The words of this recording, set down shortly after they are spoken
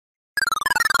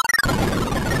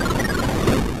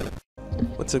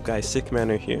What's up guys,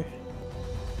 Sickmmaner here.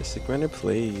 The Sickmmaner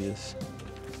plays,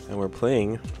 and we're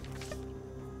playing,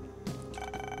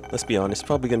 let's be honest,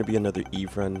 probably going to be another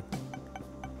Eve run.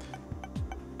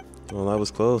 Well, that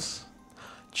was close.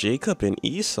 Jacob and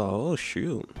Esau, oh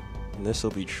shoot. And this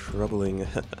will be troubling.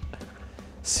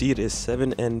 Seed is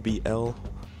 7NBL,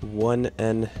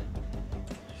 1N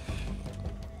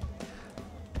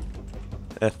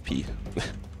FP.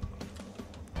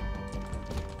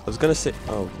 I was gonna say,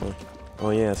 oh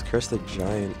yeah, it's Curse the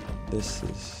Giant. This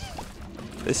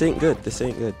ain't good. This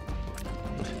ain't good.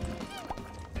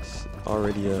 It's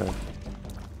already a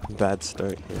bad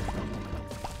start here.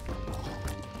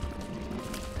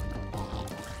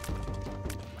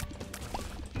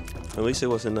 At least it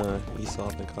wasn't Esau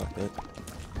in the cockpit.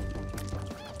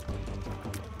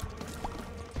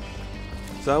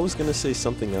 So I was gonna say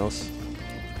something else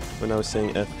when I was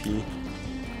saying FP,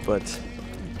 but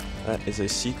that is a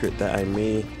secret that I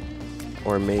may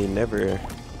or may never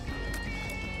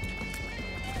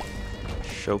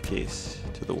showcase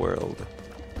to the world.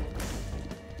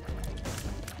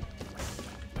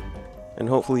 And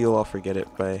hopefully you'll all forget it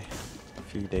by a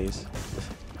few days.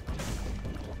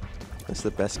 That's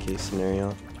the best case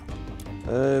scenario.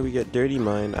 We get Dirty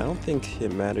Mind. I don't think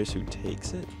it matters who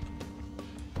takes it.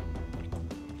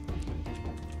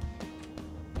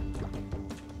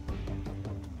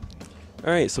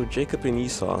 Alright, so Jacob and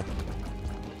Esau.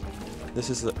 This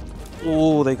is the...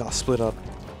 Oh, they got split up.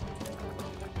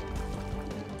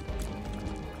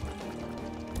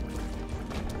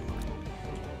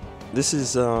 This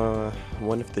is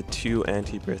one of the two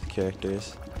Antibirth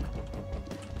characters.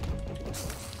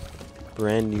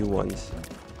 Brand new ones.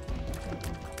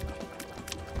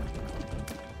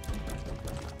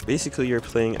 Basically, you're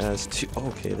playing as two... Oh,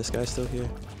 okay, this guy's still here.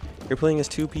 You're playing as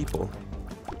two people.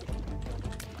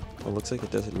 Well, looks like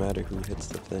it doesn't matter who hits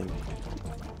the thing.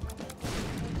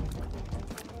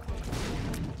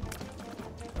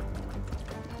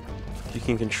 You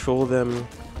can control them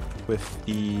with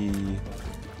the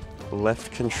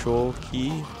left control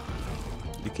key.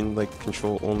 You can like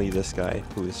control only this guy,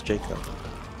 who is Jacob.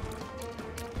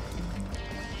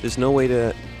 There's no way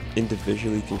to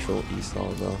individually control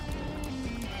Esau though.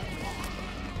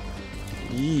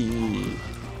 Yee.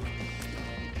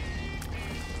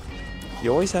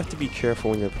 You always have to be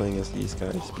careful when you're playing as these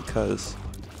guys, because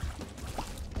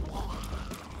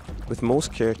with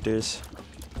most characters,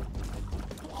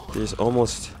 there's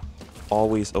almost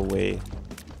always a way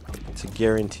to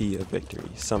guarantee a victory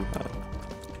somehow.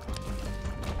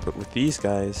 But with these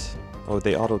guys, oh,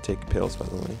 they auto take pills, by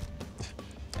the way.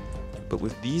 But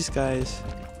with these guys,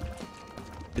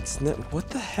 it's not. What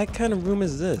the heck kind of room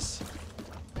is this?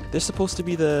 They're supposed to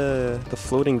be the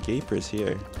floating gapers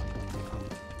here.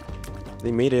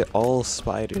 They made it all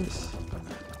spiders.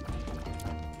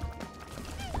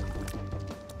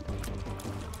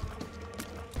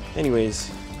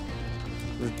 Anyways,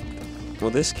 well,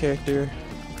 this character,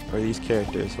 or these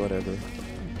characters, whatever,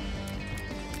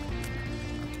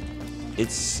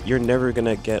 you're never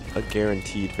gonna get a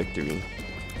guaranteed victory,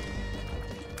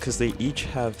 because they each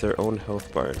have their own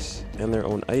health bars and their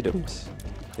own items.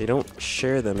 They don't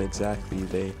share them exactly.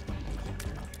 They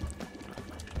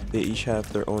each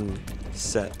have their own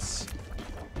sets.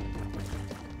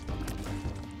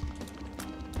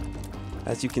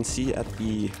 As you can see at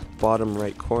the bottom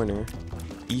right corner,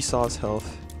 Esau's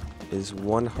health is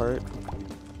 1 heart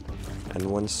and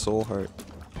 1 soul heart.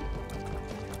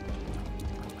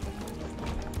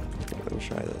 Okay, let me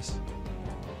try this.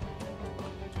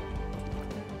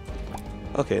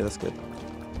 Okay, that's good.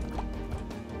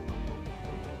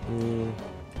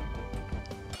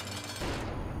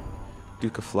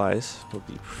 Duke of Flies will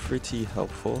be pretty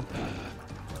helpful.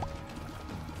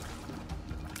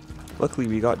 Luckily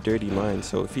we got Dirty Mind,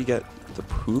 so if you get the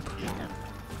poop,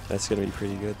 that's gonna be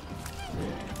pretty good.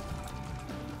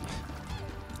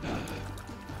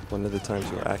 One of the times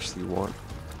you'll actually want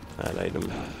that item.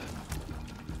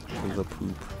 The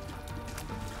poop.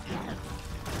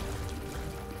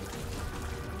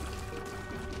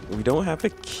 We don't have a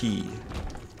key,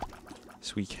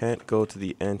 so we can't go to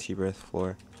the Antibirth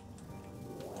floor.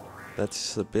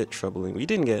 That's a bit troubling. We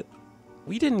didn't get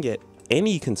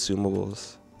any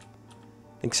consumables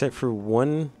except for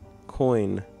 1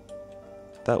 coin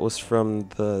that was from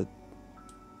the...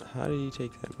 How did he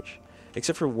take damage?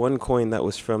 Except for 1 coin that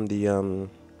was from the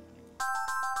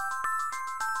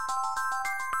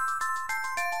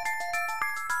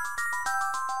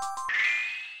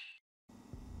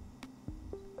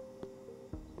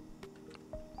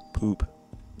poop.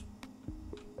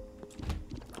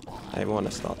 I want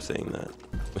to stop saying that.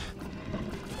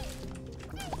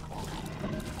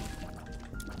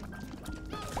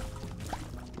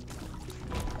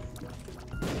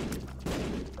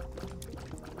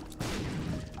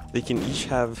 They can each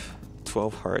have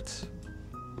 12 hearts,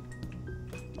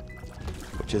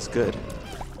 which is good.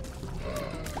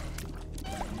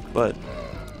 But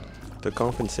to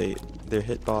compensate, their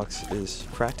hitbox is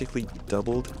practically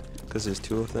doubled because there's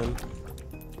 2 of them.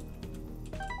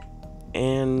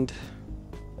 And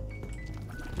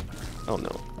oh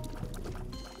no.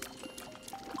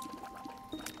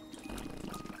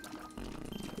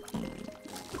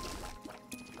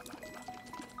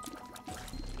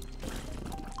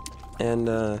 And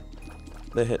the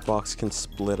hitbox can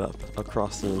split up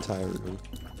across the entire room.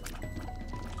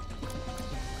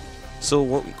 So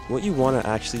what you want to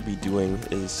actually be doing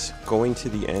is going to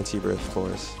the Antibirth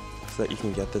floors so that you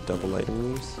can get the double item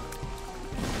rooms.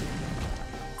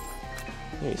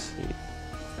 Nice.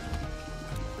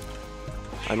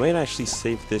 I might actually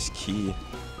save this key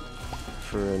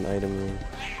for an item room.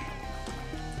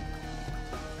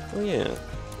 Oh yeah.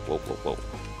 Whoa, whoa, whoa.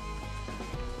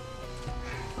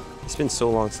 It's been so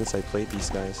long since I played these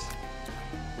guys.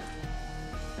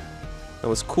 And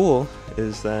what's cool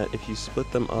is that if you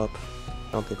split them up,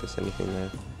 I don't think there's anything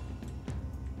there.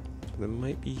 There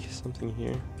might be something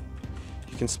here.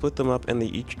 You can split them up and they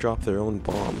each drop their own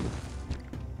bomb.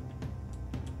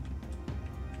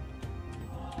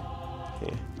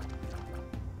 Okay.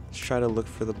 Let's try to look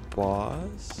for the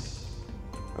boss.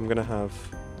 I'm gonna have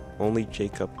only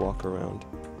Jacob walk around.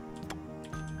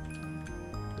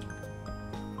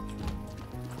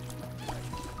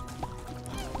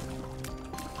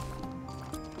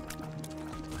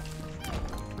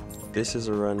 This is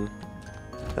a run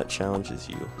that challenges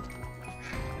you.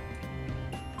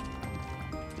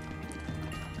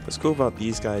 What's cool about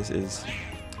these guys is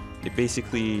it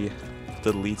basically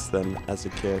deletes them as a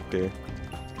character.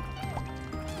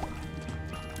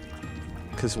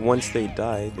 Because once they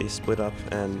die, they split up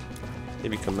and they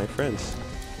become my friends.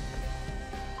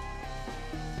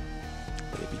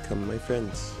 They become my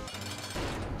friends.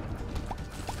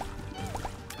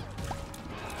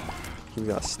 We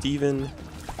got Steven.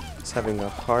 He's having a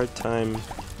hard time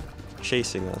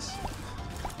chasing us.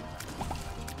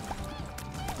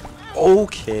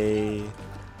 Okay.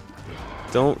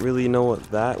 Don't really know what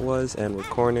that was, and we're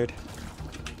cornered.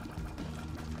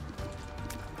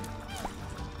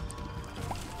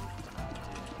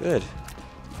 Good.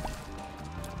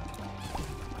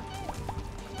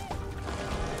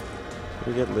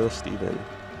 We get Lil Steven.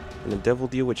 And a devil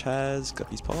deal which has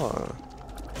Guppy's paw.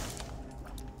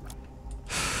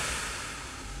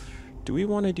 Do we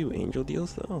want to do angel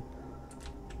deals though?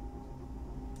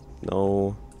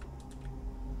 No.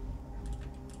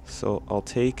 So I'll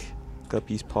take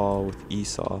Guppy's paw with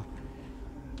Esau.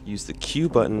 Use the Q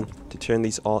button to turn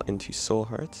these all into soul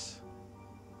hearts.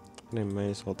 And I might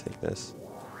as well take this.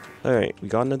 Alright, we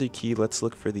got another key. Let's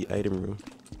look for the item room.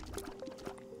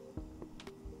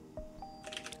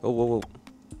 Oh, whoa, whoa.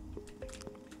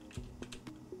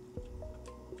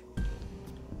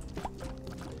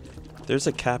 There's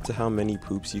a cap to how many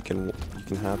poops you can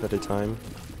have at a time,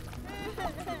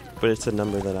 but it's a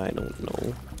number that I don't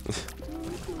know.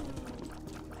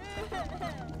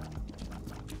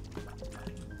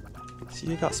 See,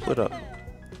 you got split up.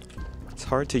 It's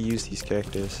hard to use these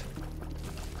characters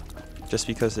just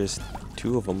because there's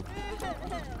 2 of them.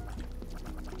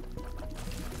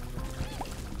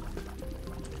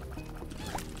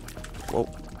 Whoa.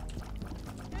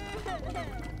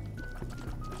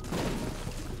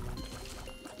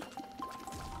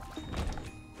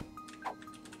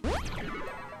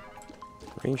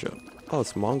 Range up. Oh,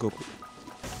 it's Mongo.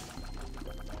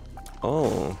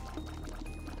 Oh.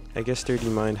 I guess Dirty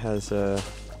Mind has an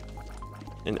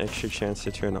extra chance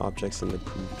to turn objects into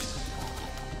poops.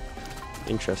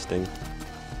 Interesting.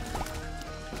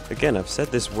 Again, I've said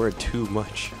this word too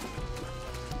much.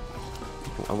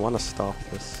 I want to stop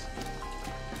this.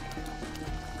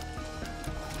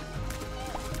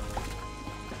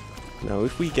 Now,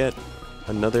 if we get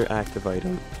another active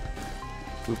item,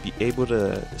 we'll be able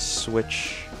to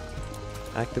switch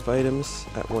active items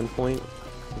at one point,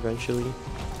 eventually,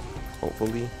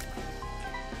 hopefully.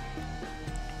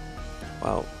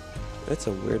 Wow, that's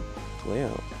a weird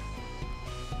layout.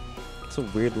 It's a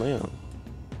weird layout.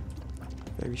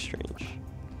 Very strange.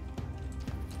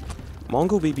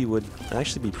 Mongo Baby would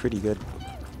actually be pretty good,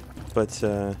 but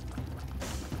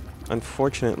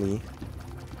unfortunately,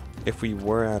 if we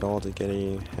were at all to get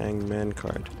a Hangman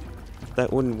card,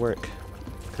 that wouldn't work,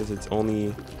 because it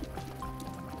only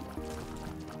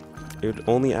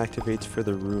activates for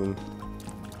the room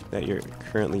that you're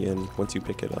currently in once you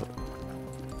pick it up.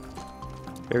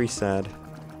 Very sad.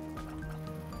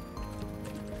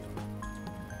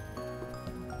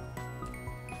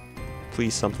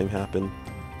 Please, something happen.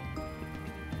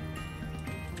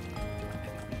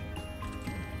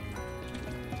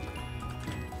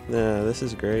 Yeah, this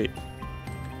is great.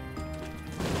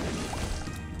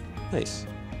 Nice.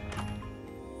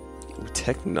 Ooh,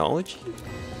 technology?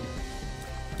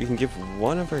 We can give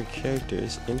one of our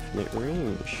characters infinite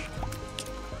range.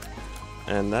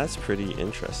 And that's pretty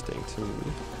interesting to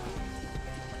me.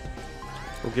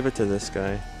 We'll give it to this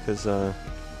guy, because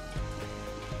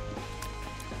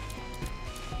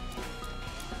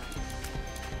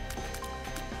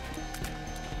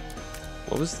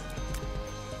what was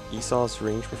Esau's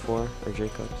range before, or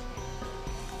Jacob's?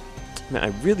 Man, I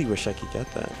really wish I could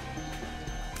get that.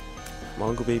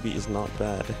 Mongo Baby is not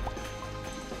bad.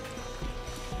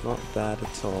 Not bad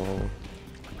at all.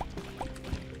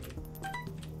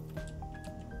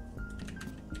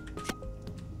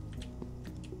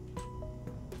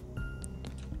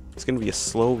 It's gonna be a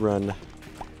slow run.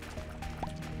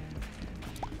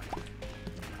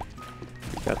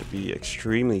 You got to be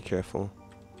extremely careful.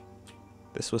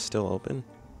 This was still open.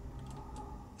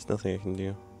 There's nothing I can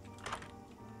do.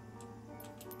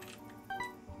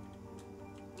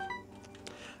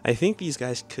 I think these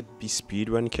guys could be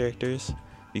speedrun characters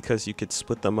because you could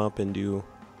split them up and do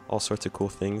all sorts of cool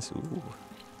things. Ooh.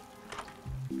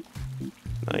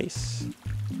 Nice.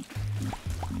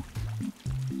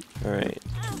 Alright.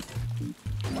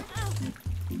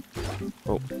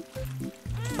 Oh.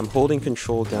 I'm holding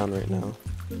control down right now.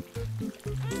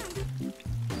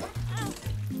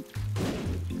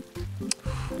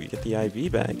 We get the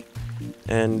IV bag.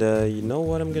 And you know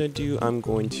what I'm gonna do? I'm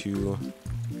going to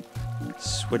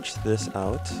switch this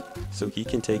out so he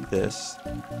can take this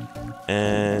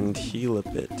and heal a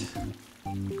bit.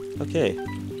 Okay.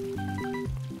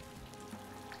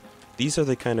 These are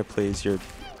the kind of plays you're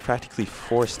practically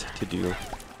forced to do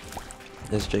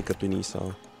as Jacob and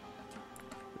Esau.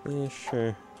 Yeah,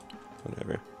 sure.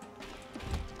 Whatever.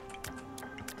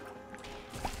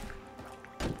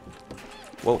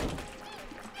 Whoa.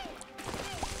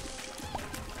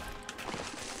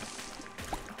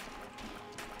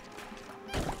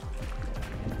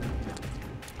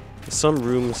 Some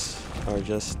rooms are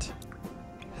just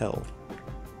hell.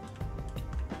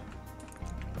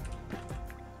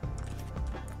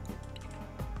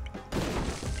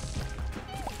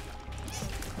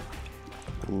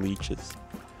 Leeches.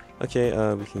 Okay,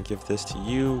 we can give this to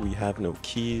you. We have no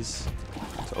keys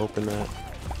to open that.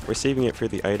 We're saving it for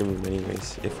the item room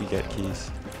anyways, if we get keys.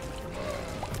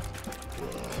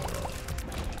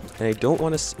 And I don't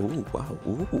want to... Ooh, wow.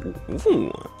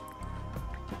 Ooh.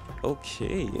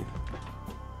 Okay.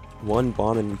 One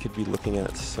bomb and we could be looking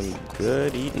at some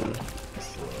good eating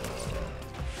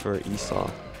for Esau.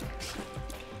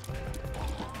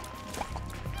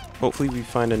 Hopefully we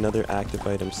find another active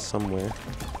item somewhere.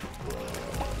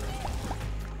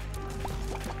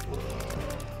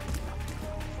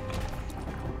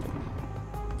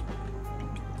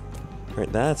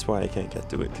 Right, that's why I can't get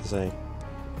to it, because I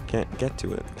can't get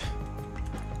to it.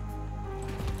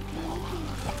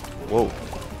 Whoa.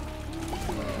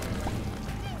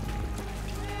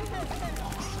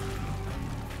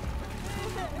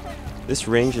 This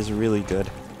range is really good.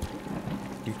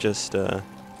 You just,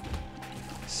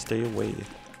 stay away.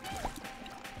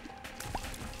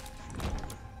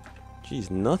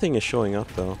 Jeez, nothing is showing up,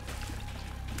 though.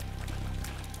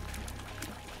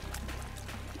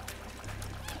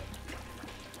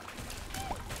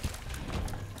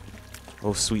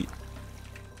 Oh, sweet.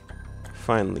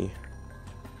 Finally.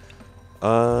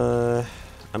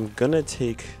 I'm gonna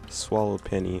take Swallow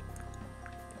Penny,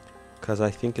 because I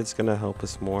think it's gonna help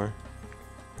us more.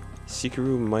 Secret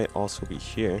room might also be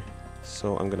here,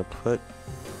 so I'm gonna put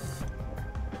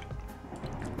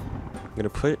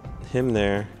him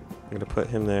there. I'm gonna put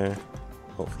him there.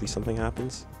 Hopefully something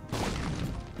happens.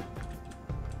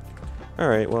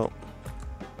 Alright, well,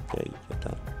 yeah, you get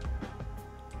that.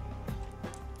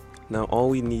 Now all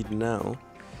we need now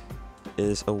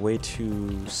is a way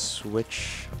to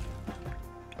switch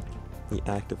the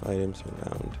active items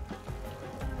around.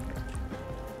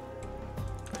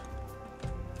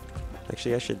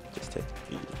 Actually, I should just take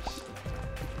these.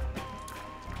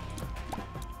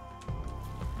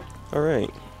 Alright.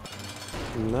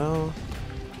 Now,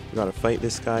 we gotta fight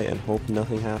this guy and hope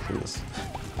nothing happens.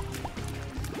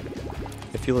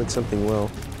 I feel like something will.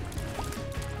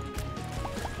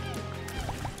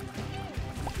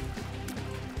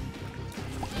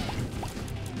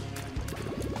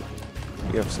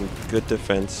 We have some good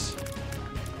defense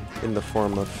in the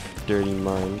form of Dirty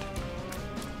Mind.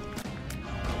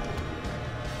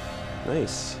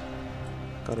 Nice.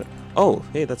 Got it. Oh,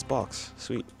 hey, that's box.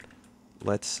 Sweet.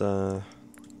 Let's,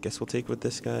 guess we'll take with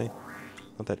this guy.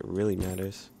 Not that it really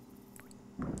matters.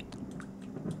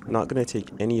 Not gonna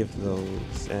take any of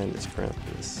those, and it's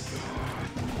Krampus.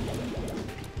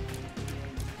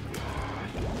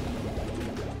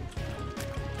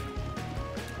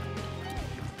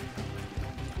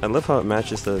 I love how it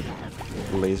matches the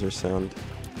laser sound.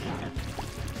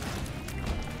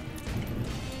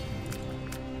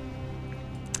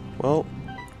 Well,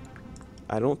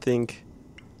 I don't think...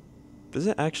 Does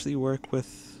it actually work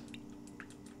with...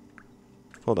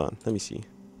 Hold on, let me see.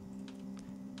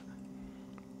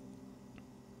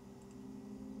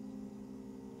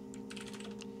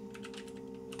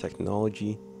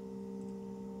 Technology.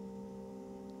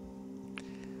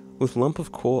 With lump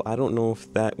of coal, I don't know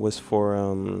if that was for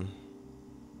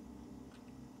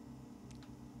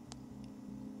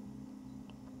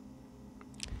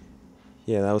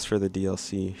yeah, that was for the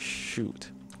DLC.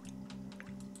 Shoot.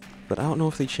 But I don't know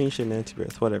if they changed it in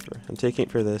Antibirth. Whatever. I'm taking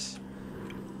it for this.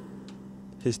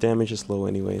 His damage is low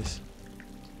anyways.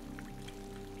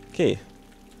 Okay.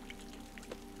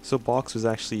 So box was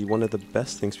actually one of the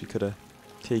best things we could have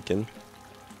taken.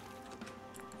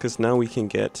 Because now we can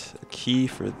get a key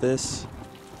for this.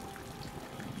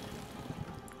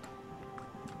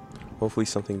 Hopefully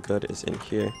something good is in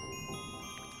here.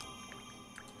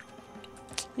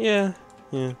 Yeah.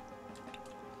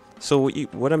 So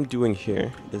what I'm doing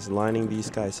here is lining these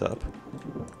guys up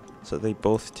so they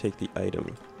both take the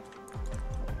item.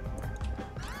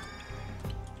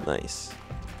 Nice.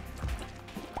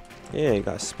 Yeah,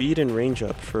 got speed and range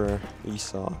up for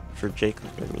Esau, for Jacob,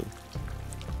 I mean.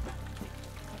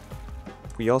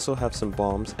 We also have some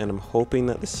bombs, and I'm hoping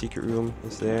that the secret room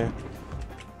is there.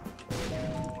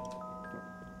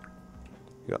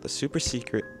 We got the super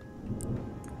secret.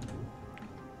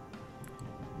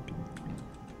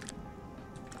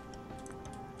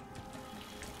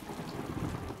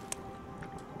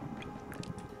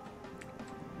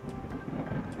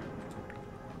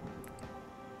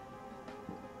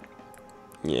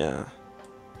 Yeah.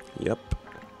 Yep.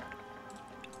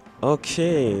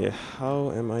 Okay,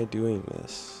 how am I doing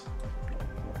this?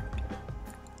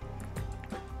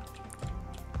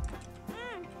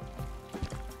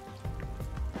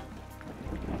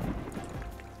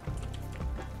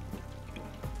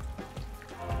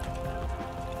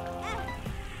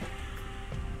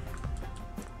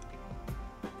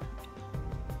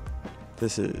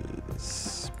 This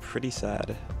is pretty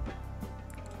sad.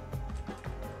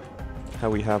 How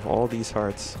we have all these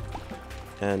hearts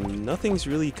and nothing's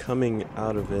really coming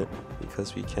out of it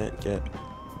because we can't get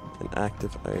an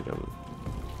active item.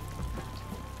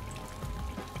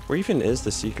 Where even is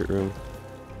the secret room?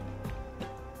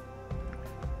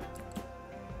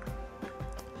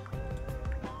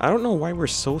 I don't know why we're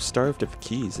so starved of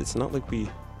keys. It's not like we...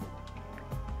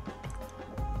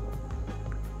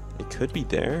 It could be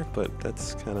there, but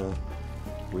that's kind of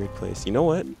weird place. You know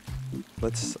what?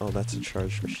 Let's... Oh, that's a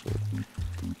charged machine.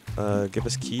 Give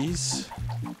us keys.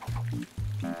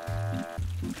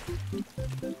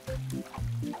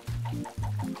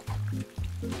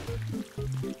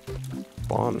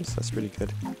 Bombs, that's pretty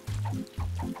good.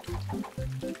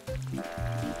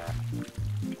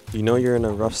 You know you're in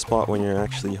a rough spot when you're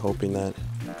actually hoping that...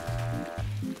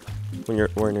 When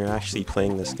you're actually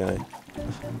playing this guy.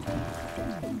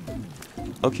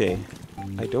 Okay,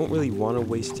 I don't really want to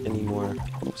waste any more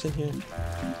hopes in here.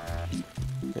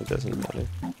 It doesn't matter.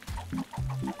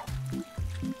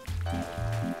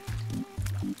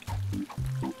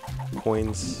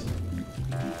 Coins.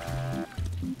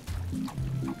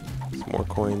 Some more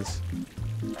coins.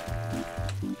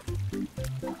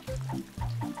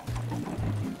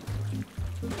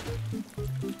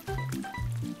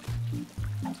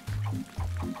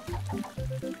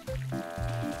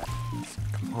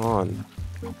 Come on.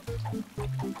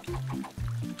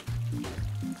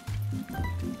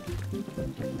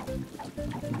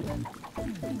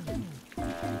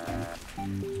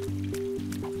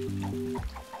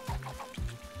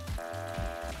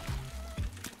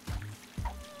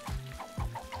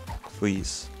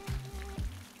 Please.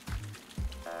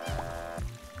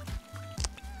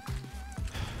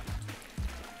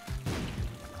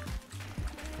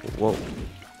 Whoa.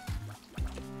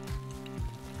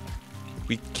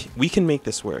 We can make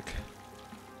this work.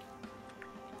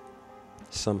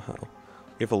 Somehow.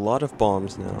 We have a lot of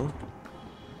bombs now.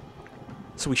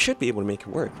 So we should be able to make it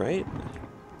work, right?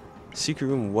 Secret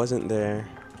room wasn't there.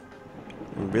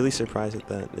 I'm really surprised at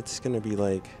that. It's gonna be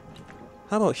like...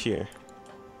 How about here?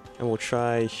 And we'll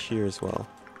try here as well.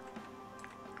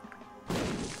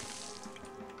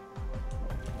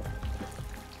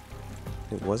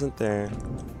 It wasn't there.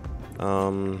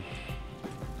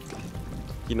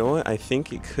 You know what? I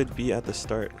think it could be at the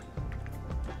start.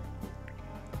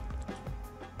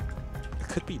 It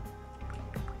could be...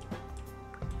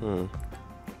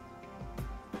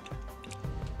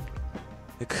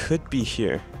 It could be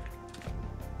here.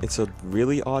 It's a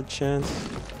really odd chance.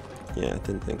 Yeah, I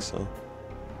didn't think so.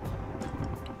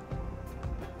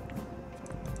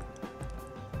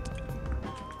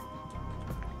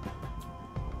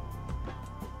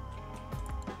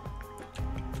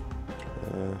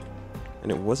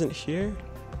 And it wasn't here?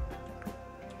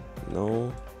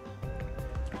 No.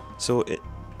 So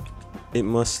it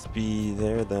must be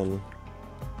there then.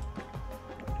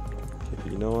 Okay,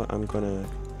 you know what? I'm gonna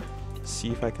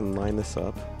see if I can line this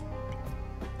up.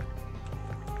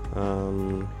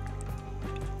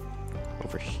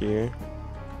 Over here.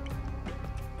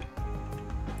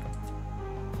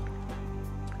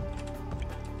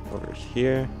 Over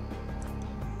here.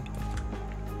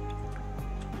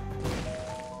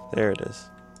 There it is.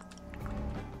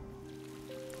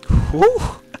 Whew!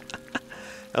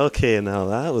 Okay, now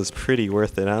that was pretty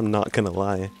worth it, I'm not gonna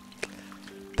lie.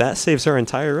 That saves our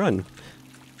entire run.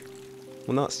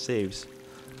 Well, not saves,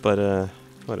 but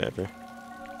whatever.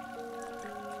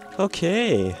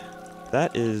 Okay,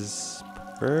 that is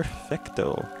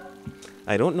perfecto.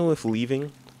 I don't know if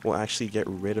leaving will actually get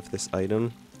rid of this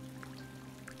item.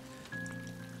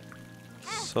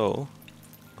 So,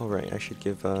 alright, I should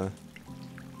give, let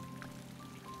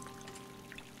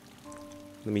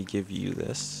me give you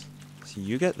this. So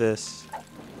you get this,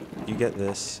 you get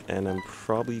this, and I'm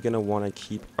probably gonna want to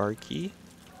keep our key.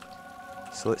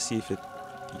 So let's see if it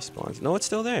despawns. No, it's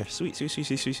still there. Sweet, sweet, sweet,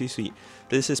 sweet, sweet, sweet, sweet.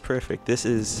 This is perfect. This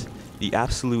is the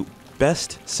absolute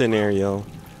best scenario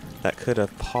that could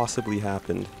have possibly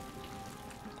happened.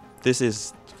 This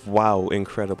is, wow,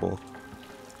 incredible.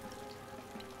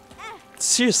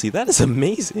 Seriously, that is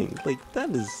amazing. Like, that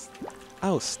is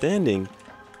outstanding.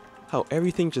 How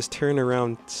everything just turned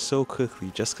around so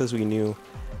quickly just because we knew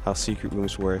how secret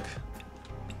rooms work.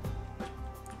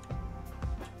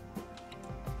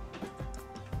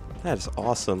 That is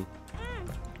awesome.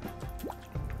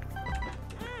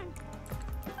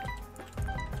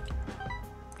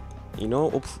 You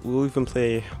know, we'll even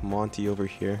play Monty over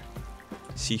here.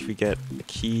 See if we get a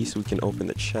key so we can open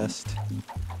the chest.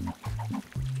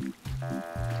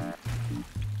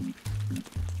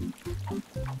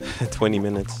 "20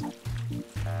 minutes.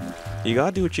 You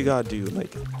gotta do what you gotta do.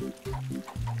 Like,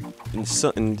 in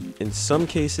some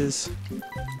cases,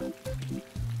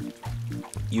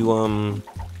 you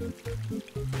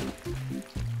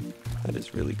that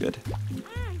is really good.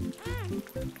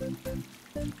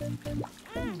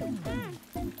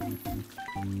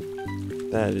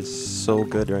 That is so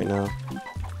good right now.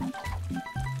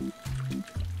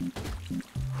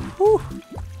 Whew.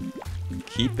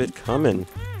 Keep it coming.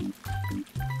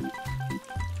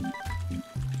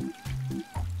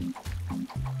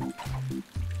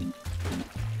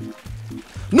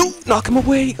 No! Knock him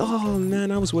away! Oh man,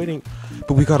 I was waiting.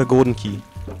 But we got a golden key.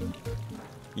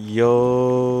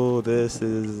 Yo, this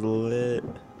is lit.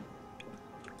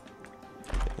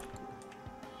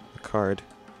 A card.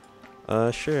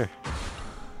 Sure.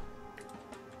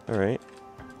 Alright.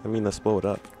 I mean, let's blow it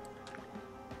up.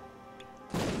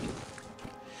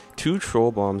 2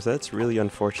 troll bombs. That's really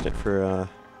unfortunate for,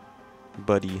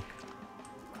 buddy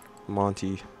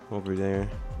Monty over there.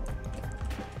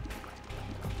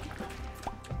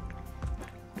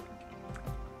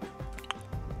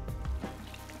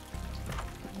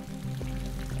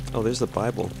 Oh, there's the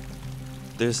Bible.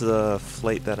 There's the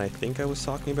flight that I think I was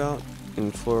talking about in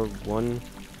floor 1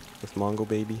 with Mongo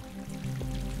Baby.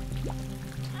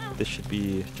 This should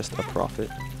be just a profit.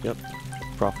 Yep,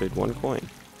 profited 1 coin.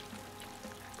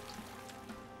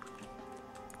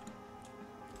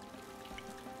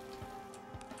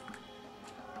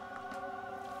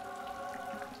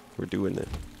 We're doing it.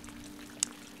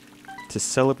 To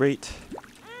celebrate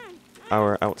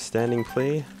our outstanding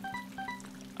play,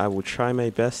 I will try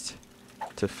my best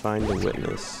to find the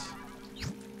witness.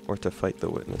 Or to fight the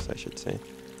witness, I should say.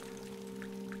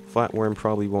 Flatworm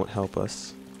probably won't help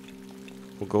us.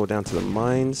 We'll go down to the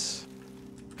mines.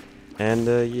 And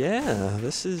yeah,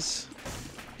 this is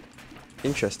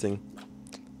interesting.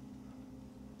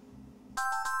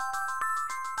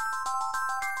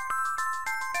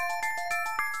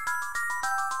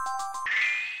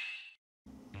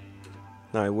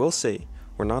 Now I will say,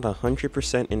 we're not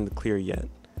 100% in the clear yet.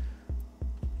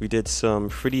 We did some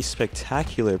pretty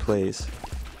spectacular plays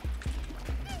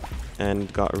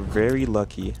and got very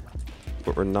lucky,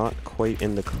 but we're not quite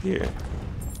in the clear.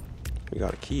 We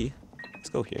got a key. Let's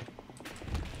go here.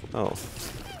 Oh.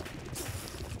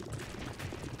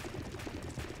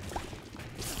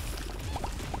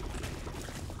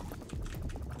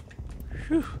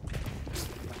 Whew.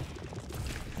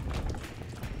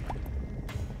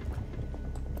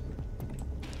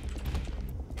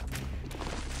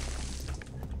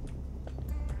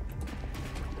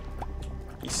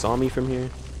 He saw me from here.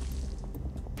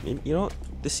 You know what?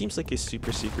 This seems like a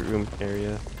super secret room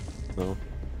area. No.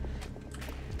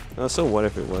 So what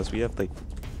if it was? We have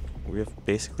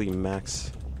basically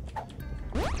max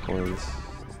coins.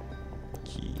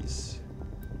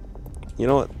 you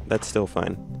know what? That's still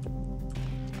fine.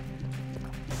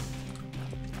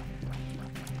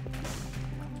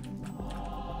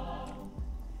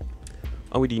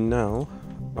 All we need now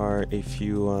are a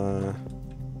few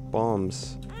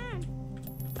bombs.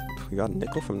 We got a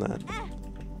nickel from that.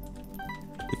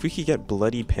 If we could get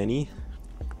Bloody Penny,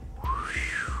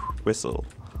 whistle.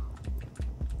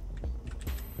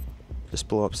 Just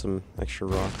blow up some extra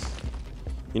rocks.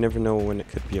 You never know when it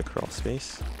could be a crawl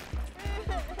space.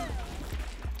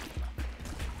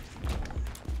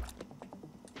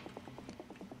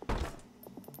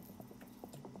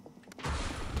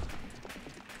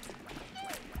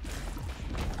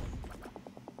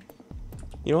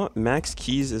 You know what? Max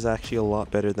keys is actually a lot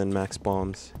better than max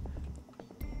bombs.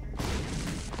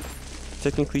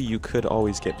 Technically, you could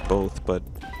always get both, but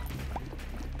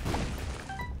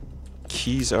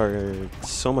keys are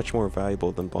so much more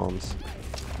valuable than bombs.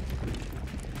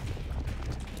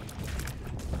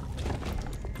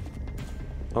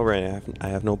 Oh right, I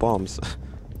have no bombs.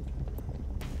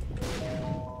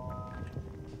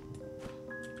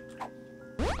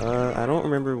 I don't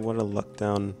remember what a luck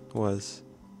down was.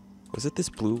 Was it this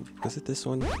blue? Was it this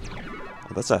one?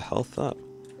 Oh, that's a health up.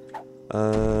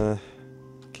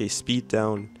 Okay, speed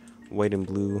down, white and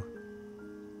blue.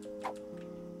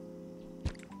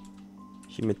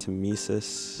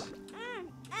 Hematemesis.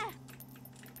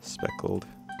 Speckled.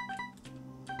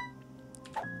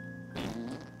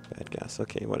 Bad gas.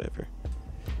 Okay, whatever.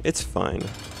 It's fine.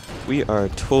 We are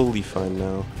totally fine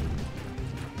now.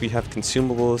 We have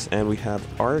consumables and we have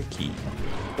R key.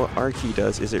 What R key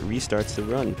does is it restarts the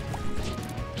run.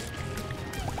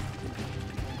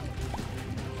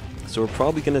 So we're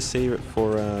probably gonna save it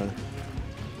for a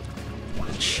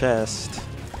chest.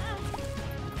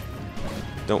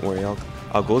 Don't worry,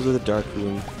 I'll go to the dark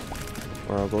room,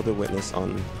 or I'll go to the witness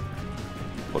on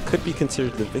what could be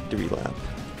considered the victory lap.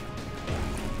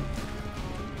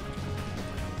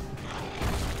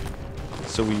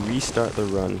 So we restart the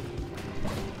run.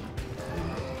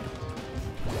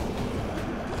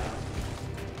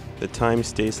 The time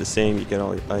stays the same, you get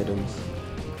all your items.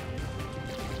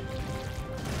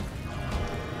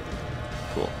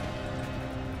 Cool.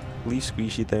 Leave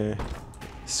Squeegee there.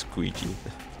 Squeegee.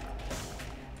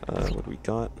 What do we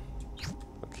got?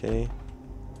 Okay.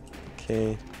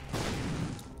 Okay.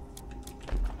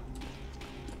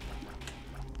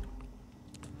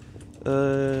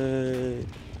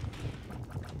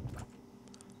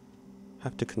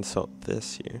 Have to consult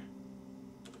this here.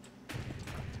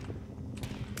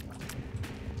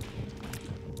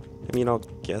 I mean, I'll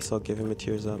give him a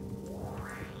tears up.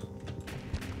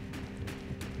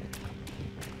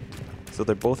 So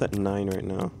they're both at 9 right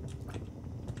now.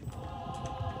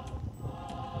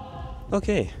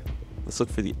 Okay, let's look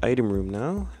for the item room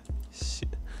now.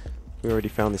 We already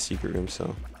found the secret room,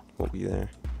 so won't be there.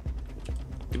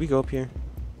 Did we go up here?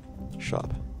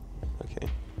 Shop. Okay.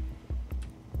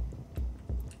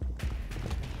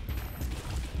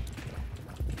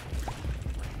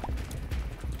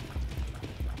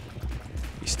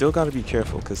 You still gotta be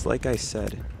careful, because like I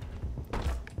said,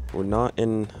 we're not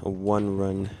in a one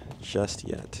run just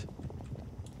yet.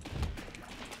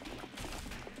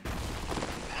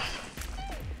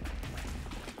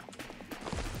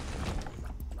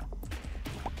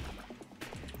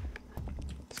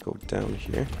 Let's go down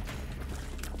here.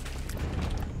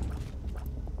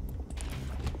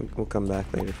 We'll come back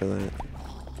later for that.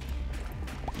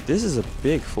 This is a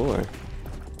big floor.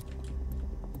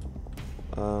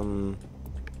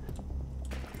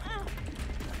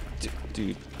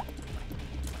 Dude.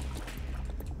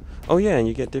 Oh yeah, and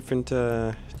you get different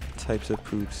types of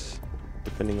poops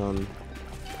depending on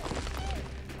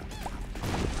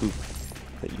the poop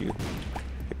that you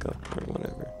pick up or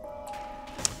whatever.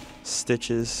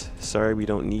 Stitches, sorry we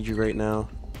don't need you right now.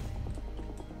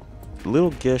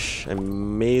 Little Gish, I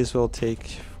may as well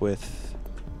take with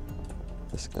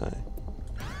this guy.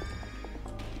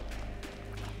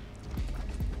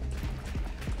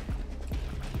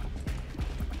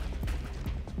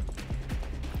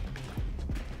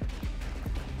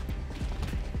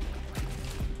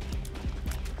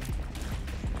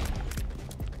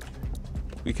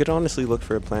 We could honestly look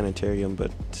for a planetarium,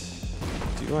 but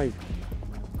do I?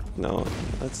 No,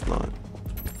 that's not.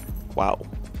 Wow.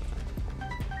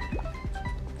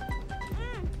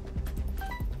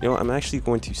 You know what, I'm actually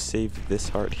going to save this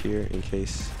heart here in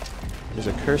case there's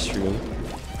a curse room,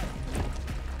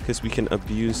 because we can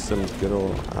abuse some good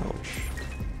old, ouch.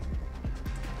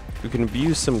 We can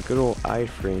abuse some good old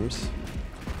iframes.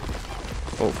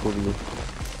 Hopefully.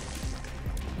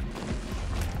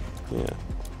 Yeah.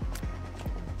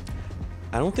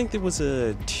 I don't think there was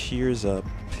a tears up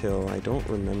pill. I don't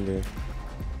remember.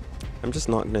 I'm just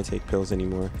not gonna take pills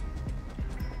anymore.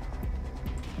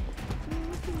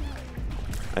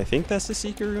 I think that's the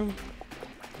secret room.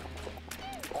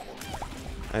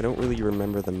 I don't really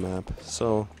remember the map,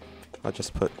 so I'll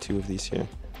just put 2 of these here.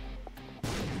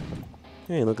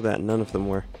 Hey, look at that, none of them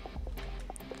were.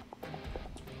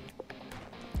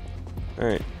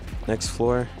 Alright, next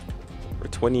floor. We're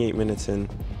 28 minutes in.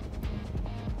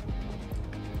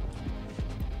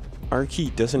 Our key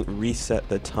doesn't reset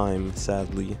the time,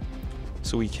 sadly,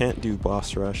 so we can't do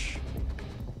boss rush.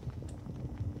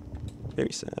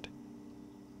 Very sad.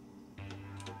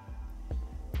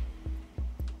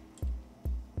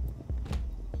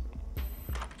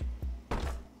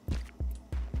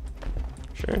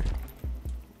 Sure.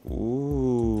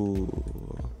 Ooh.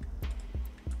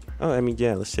 Oh, I mean,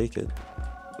 yeah, let's take it.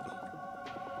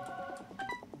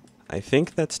 I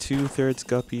think that's 2/3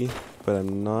 Guppy, but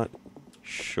I'm not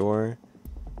sure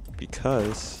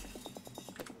because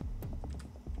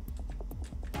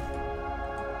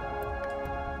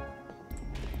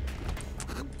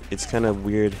it's kind of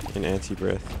weird in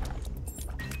Antibirth.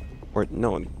 Or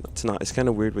no, it's not. It's kind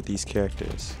of weird with these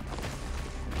characters.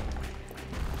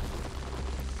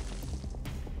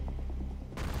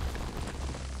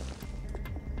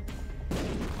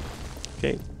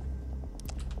 Okay.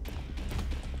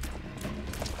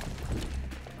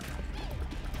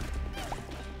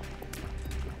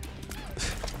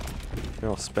 They're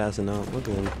all spazzing out. Look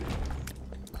at them.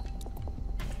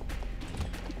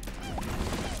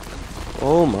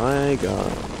 Oh my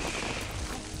gosh.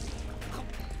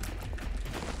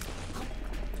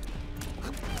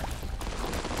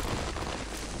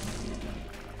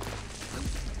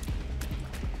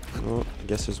 Oh, I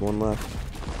guess there's one left.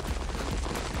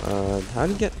 How'd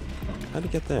he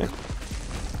get there?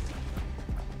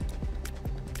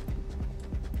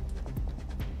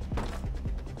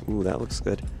 Ooh, that looks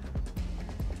good.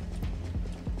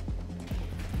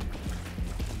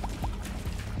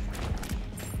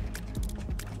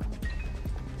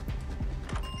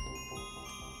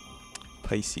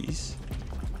 Pisces.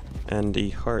 And a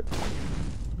heart.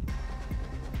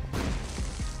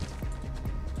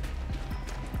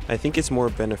 I think it's more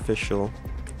beneficial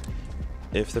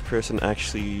if the person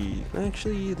actually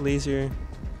laser.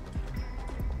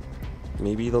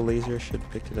 Maybe the laser should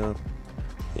pick it up.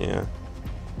 Yeah.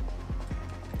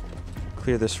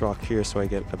 Clear this rock here so I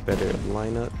get a better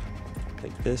lineup.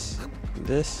 Like this,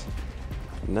 this.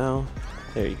 Now,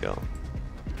 there you go.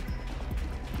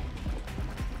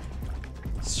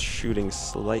 It's shooting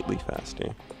slightly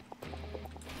faster.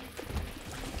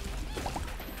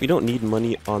 We don't need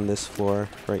money on this floor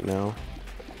right now.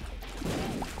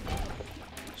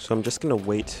 So I'm just gonna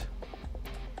wait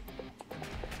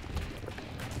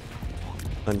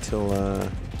until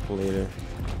later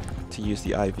to use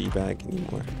the IV bag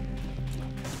anymore.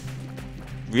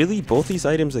 Really? Both these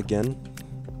items again?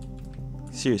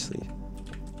 Seriously.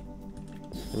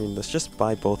 I mean, let's just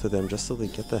buy both of them just so they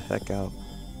get the heck out.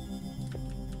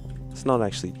 Let's not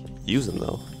actually use them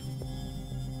though.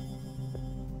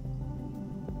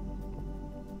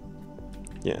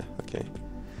 Yeah, okay.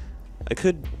 I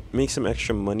could make some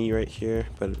extra money right here,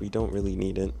 but we don't really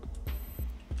need it.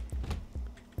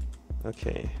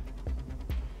 Okay.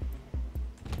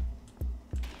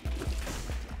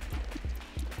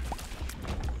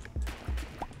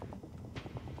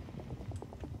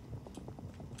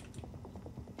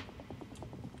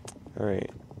 Alright.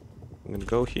 I'm gonna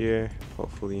go here,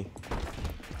 hopefully.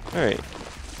 Alright.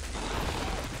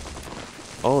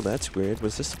 Oh, that's weird.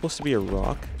 Was this supposed to be a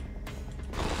rock?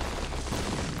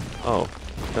 Oh.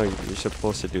 No, you're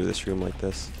supposed to do this room like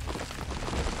this.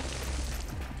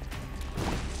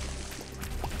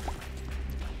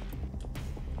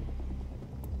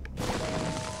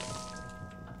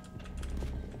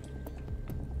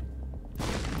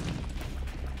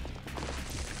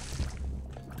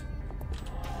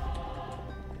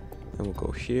 And we'll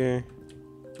go here.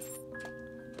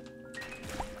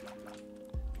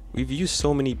 We've used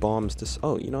so many bombs this—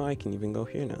 oh, you know, I can even go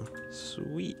here now.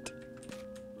 Sweet.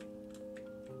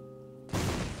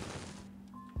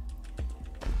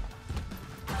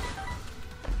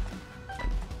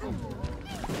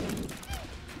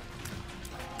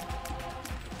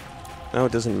 Now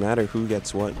it doesn't matter who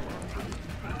gets what.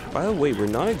 By the way, we're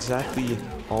not exactly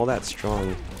all that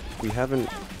strong. We haven't—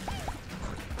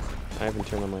 I haven't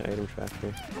turned on my item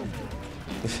tracker.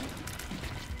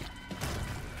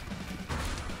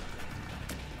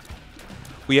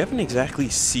 We haven't exactly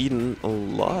seen a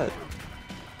lot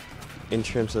in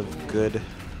terms of good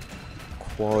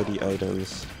quality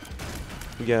items.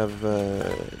 We have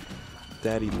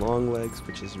Daddy Longlegs,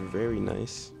 which is very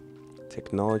nice.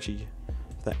 Technology,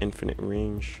 that infinite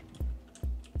range.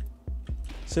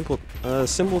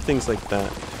 Simple things like that.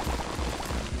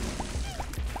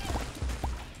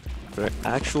 But our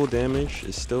actual damage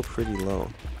is still pretty low.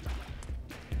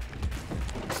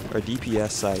 Our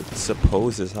DPS, I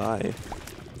suppose, is high.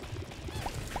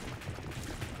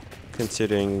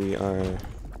 Considering we are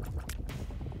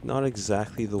not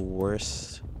exactly the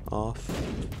worst off.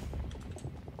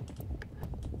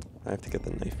 I have to get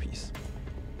the knife piece.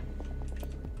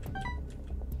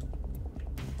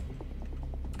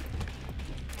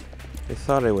 I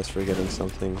thought I was forgetting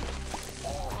something.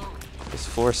 This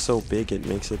floor is so big it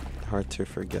makes it hard to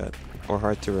forget, or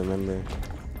hard to remember.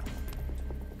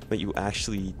 But you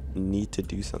actually need to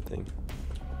do something.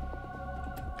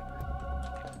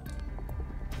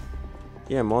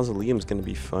 Yeah, Mausoleum's gonna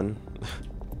be fun.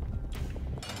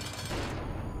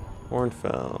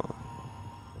 Hornfell.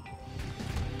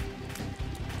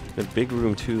 A big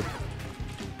room too.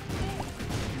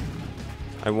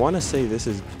 I want to say this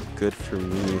is good for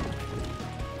me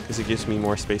because it gives me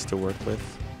more space to work with.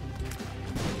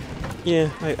 Yeah,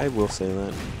 I will say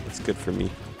that. It's good for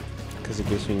me because it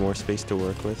gives me more space to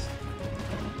work with.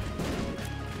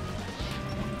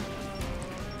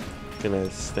 Gonna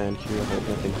stand here, hope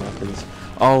nothing happens.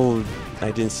 Oh,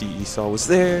 I didn't see Esau was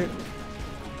there.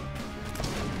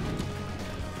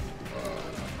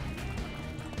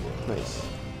 Nice.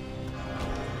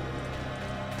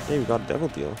 Hey, we got a devil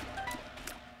deal.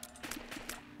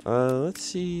 Let's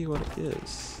see what it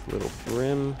is. Little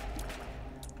brim.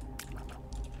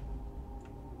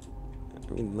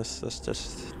 I mean, let's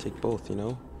just take both, you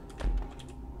know?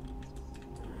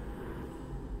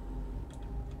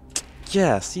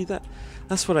 Yeah, see that?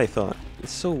 That's what I thought.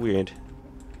 It's so weird.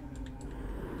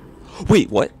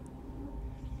 Wait, what?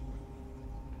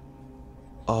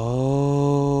 Oh.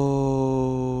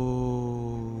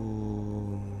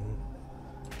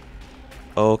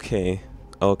 Okay.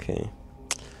 Okay.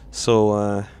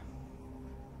 So,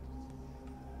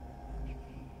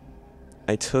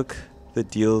 I took the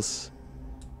deals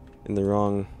in the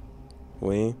wrong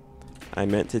way. I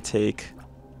meant to take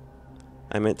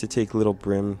little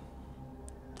brim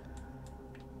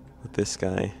with this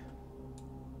guy.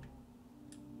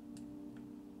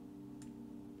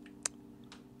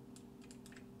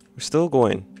 We're still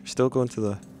going to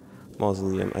the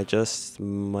mausoleum. I just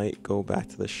might go back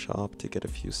to the shop to get a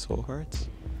few soul hearts.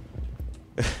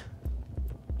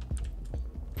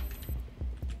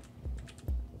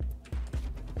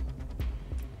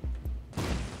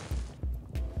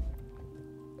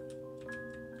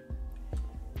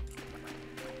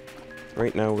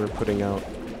 Right now we're putting out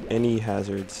any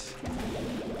hazards.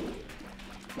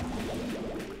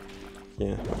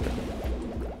 Yeah, okay.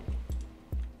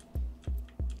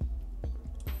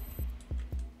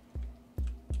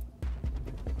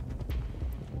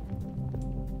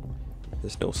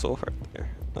 There's no soul heart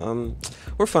there.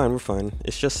 We're fine.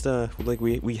 It's just like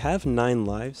we have 9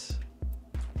 lives.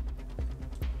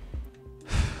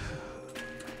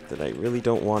 That I really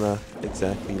don't wanna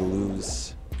exactly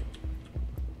lose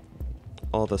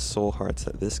all the soul hearts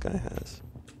that this guy has.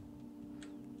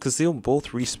 Cause they'll both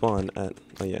respawn at,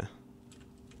 oh yeah.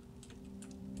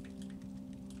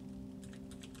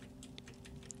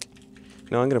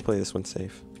 No, I'm gonna play this one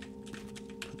safe.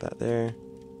 Put that there.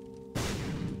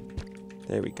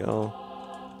 There we go.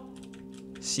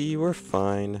 See, we're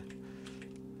fine.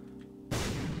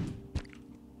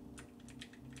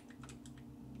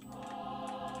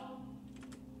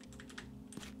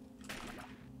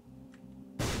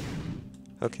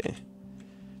 Okay.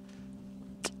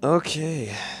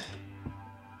 Okay.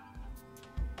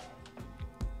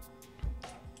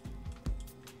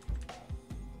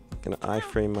 Gonna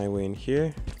iframe my way in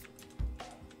here.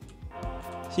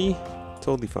 See?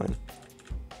 Totally fine.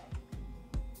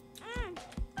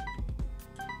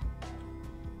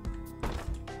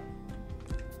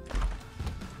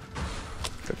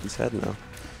 Guppy's head now.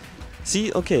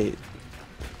 See? Okay.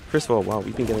 First of all, wow,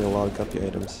 we've been getting a lot of Guppy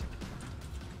items.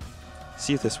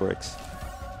 See if this works.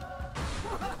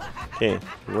 Okay, it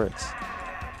works.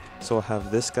 So I'll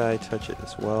have this guy touch it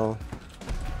as well.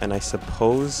 And I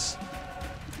suppose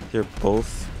they're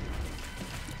both...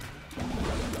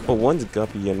 Oh, one's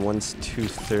Guppy and one's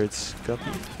 2/3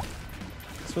 Guppy.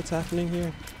 That's what's happening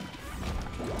here.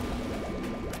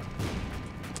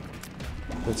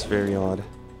 That's very odd.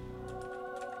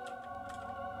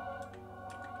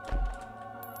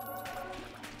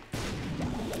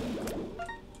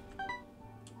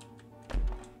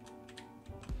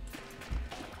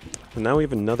 But now we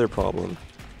have another problem.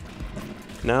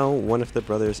 Now one of the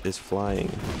brothers is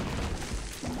flying.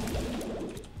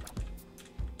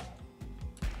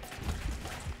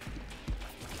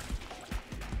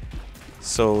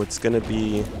 So it's gonna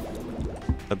be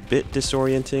a bit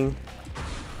disorienting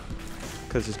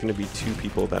because there's going to be two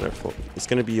people that are it's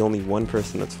going to be only one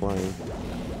person that's flying.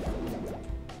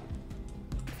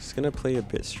 It's going to play a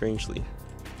bit strangely.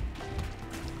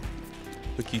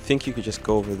 Look, you think you could just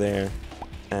go over there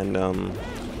and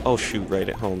oh shoot, right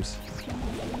at Holmes.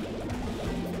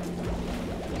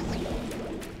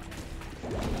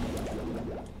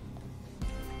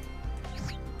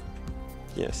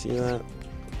 Yeah, see that?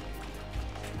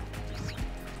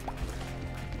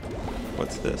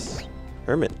 What's this?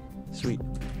 Hermit. Sweet.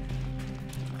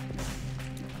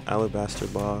 Alabaster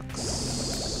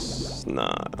box.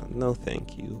 Nah, no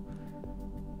thank you.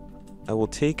 I will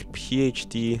take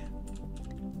PhD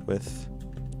with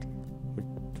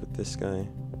this guy.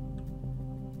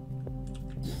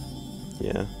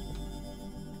 Yeah.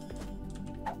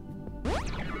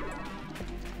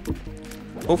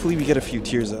 Hopefully we get a few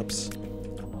tears ups.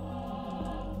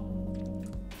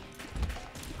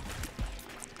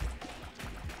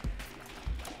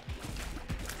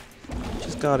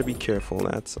 Gotta be careful,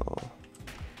 that's all.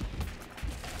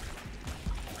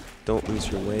 Don't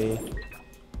lose your way.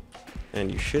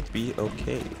 And you should be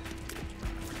okay.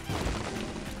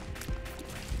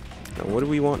 Now what do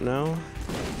we want now?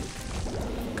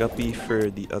 Guppy for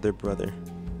the other brother.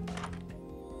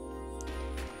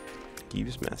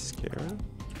 Use mascara?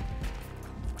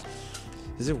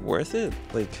 Is it worth it?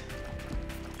 Like,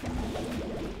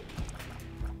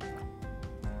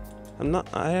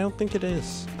 I don't think it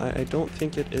is. I don't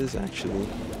think it is actually.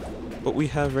 What we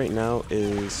have right now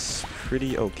is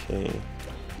pretty okay.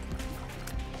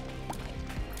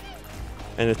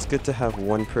 And it's good to have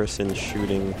one person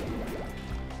shooting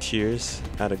tears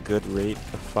at a good rate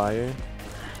of fire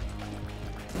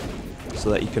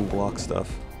so that you can block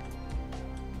stuff.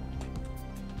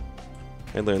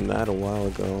 I learned that a while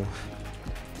ago.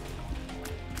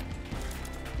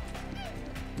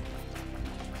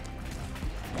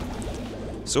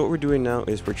 So what we're doing now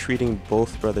is we're treating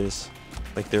both brothers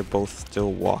like they're both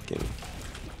still walking.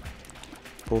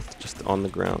 Both just on the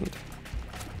ground.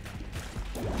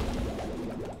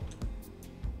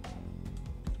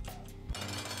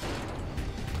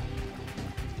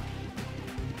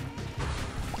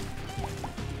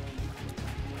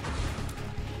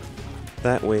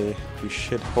 That way we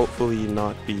should hopefully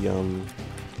not be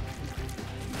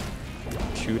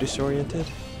too disoriented.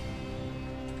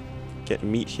 Get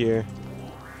meat here.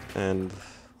 And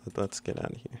let's get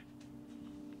out of here.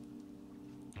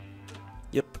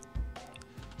 Yep.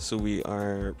 So we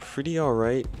are pretty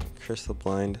alright. Crystal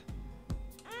blind.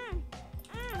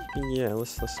 Yeah,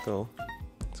 let's go.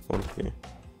 Let's go in here.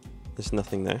 There's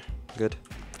nothing there. Good.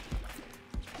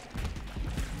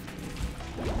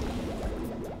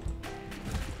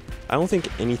 I don't think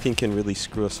anything can really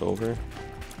screw us over.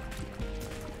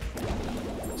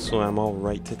 So I'm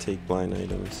alright to take blind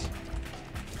items.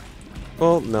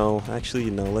 Well, no,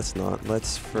 actually, no, let's not.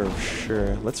 Let's for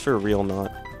real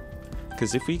not.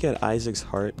 Because if we get Isaac's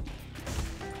heart,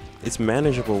 it's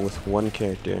manageable with one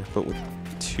character, but with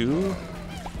two?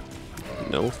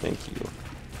 No, thank you.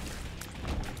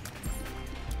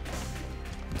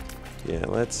 Yeah,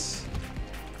 let's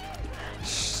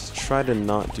try to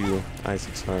not do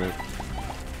Isaac's heart.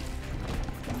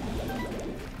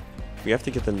 We have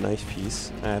to get the knife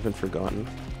piece. I haven't forgotten.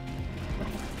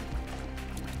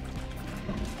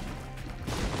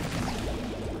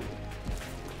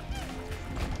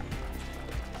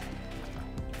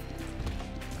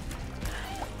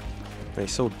 I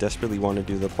so desperately want to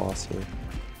do the boss here.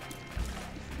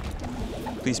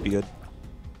 Please be good.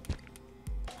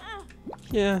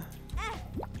 Yeah.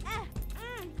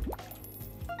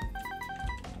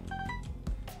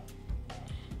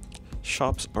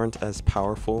 Shops aren't as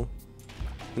powerful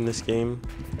in this game.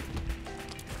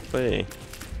 But hey.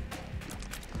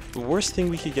 The worst thing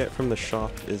we could get from the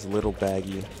shop is Little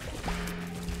Baggy.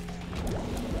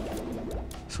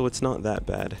 So it's not that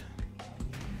bad.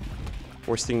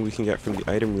 Worst thing we can get from the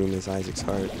item room is Isaac's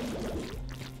heart.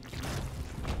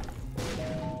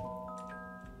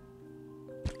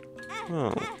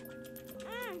 Oh.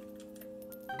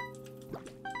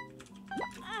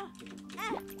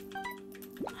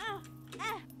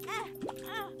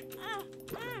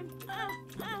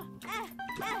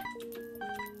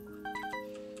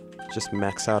 Just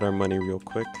max out our money real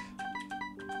quick.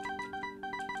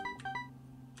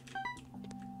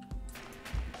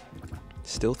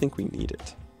 Still think we need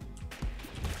it.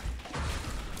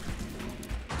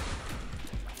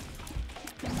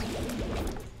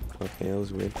 Okay, that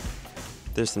was weird.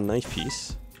 There's the knife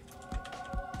piece.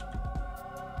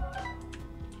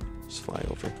 Just fly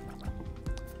over.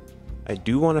 I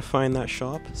do want to find that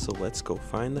shop, so let's go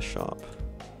find the shop.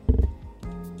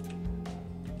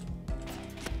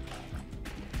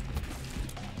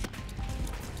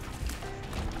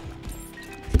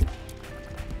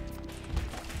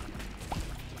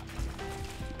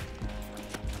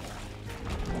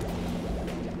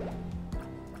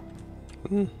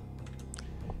 Or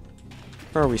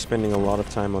are we spending a lot of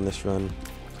time on this run?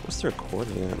 What's the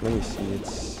recording at? Let me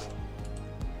see.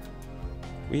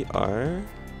 We are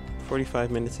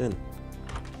 45 minutes in.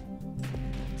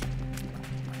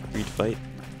 Read fight?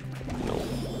 No.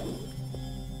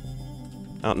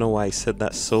 I don't know why I said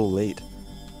that so late.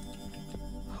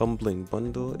 Humbling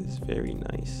bundle is very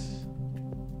nice.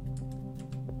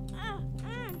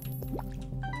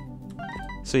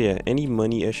 So yeah, any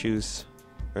money issues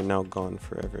are now gone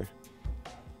forever.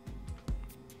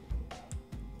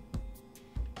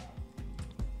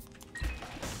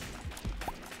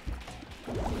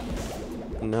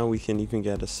 Now we can even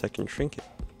get a second trinket.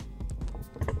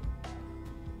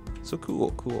 So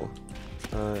cool, cool.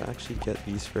 Actually get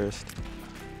these first.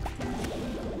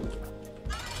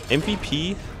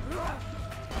 MVP?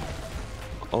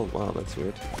 Oh wow, that's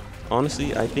weird.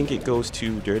 Honestly, I think it goes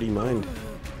to Dirty Mind.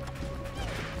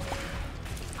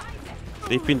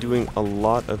 They've been doing a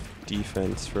lot of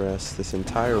defense for us this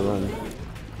entire run.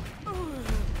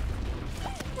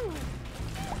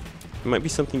 It might be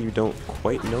something you don't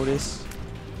quite notice,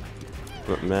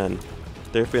 but man,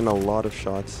 there have been a lot of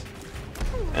shots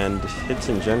and hits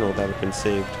in general that have been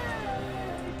saved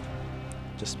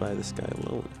just by this guy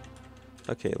alone.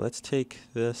 Okay, let's take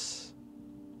this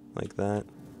like that.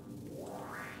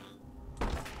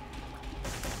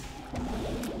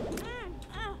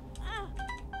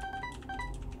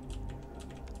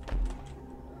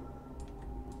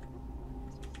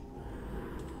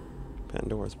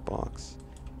 Pandora's box.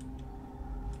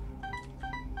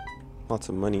 Lots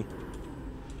of money.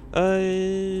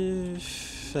 I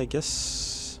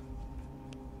guess.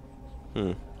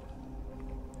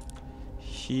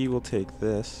 He will take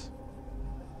this.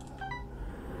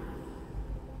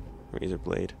 Razor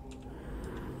blade.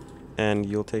 And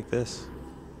you'll take this.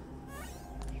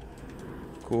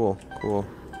 Cool, cool.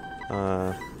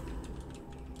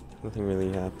 Nothing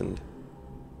really happened.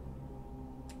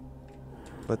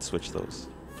 Let's switch those.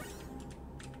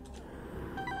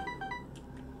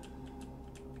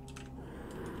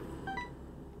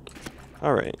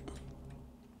 Alright.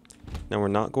 Now we're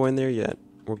not going there yet.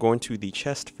 We're going to the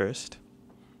chest first.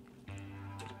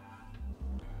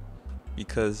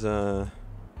 Because,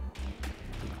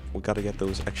 we gotta get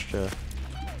those extra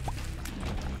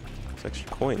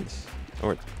coins.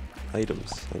 Or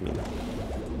items, I mean.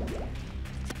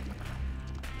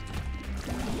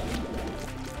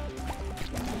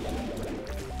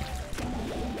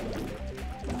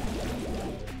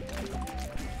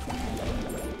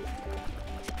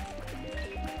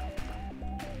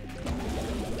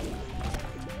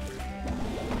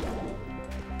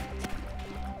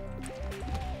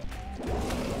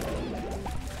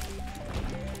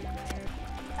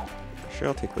 Sure,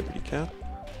 I'll take Liberty Cap.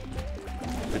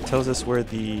 It tells us where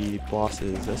the boss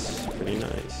is. That's pretty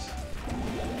nice.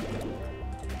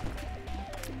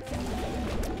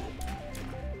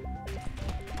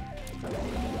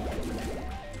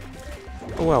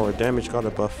 Oh wow, our damage got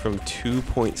a buff from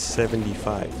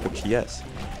 2.75, which yes,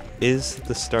 is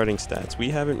the starting stats. We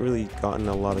haven't really gotten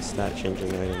a lot of stat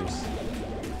changing items.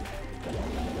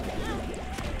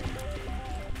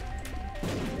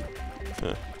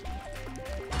 Huh.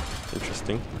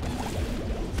 Interesting.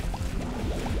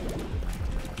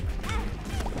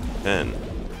 Man,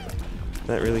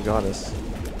 that really got us.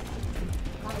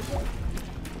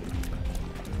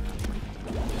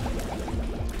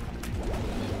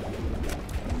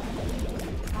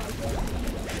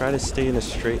 Try to stay in a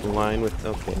straight line with.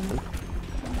 Okay, man.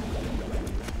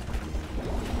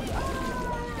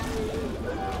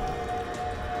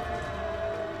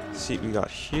 See what we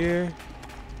got here.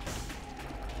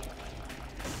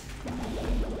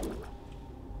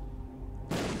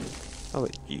 I'll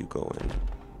let you go in.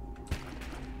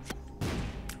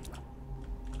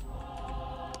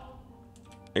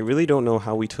 I really don't know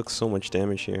how we took so much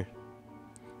damage here.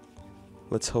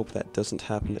 Let's hope that doesn't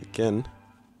happen again.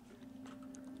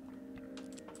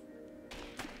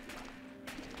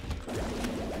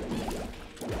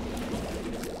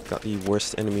 Got the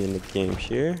worst enemy in the game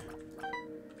here.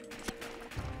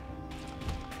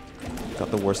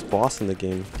 Got the worst boss in the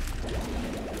game.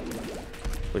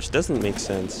 Which doesn't make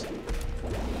sense.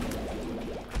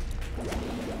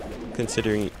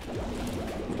 Considering...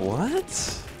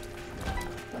 What?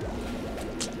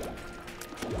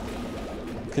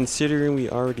 Considering we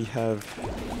already have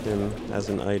him as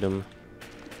an item.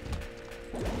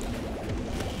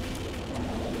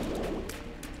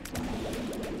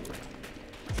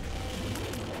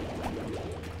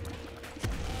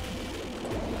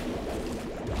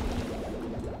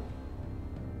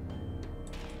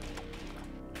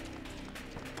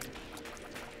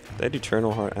 That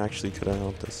Eternal Heart actually could have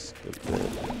helped us a bit.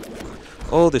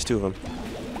 Oh, there's two of them.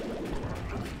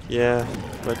 Yeah,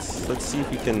 let's see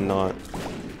if we can not.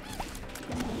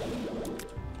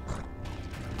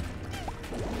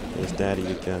 There's Daddy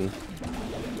again.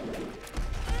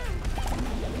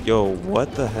 Yo,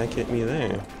 what the heck hit me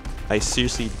there? I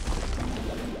seriously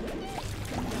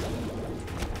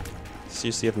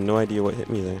have no idea what hit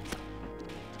me there.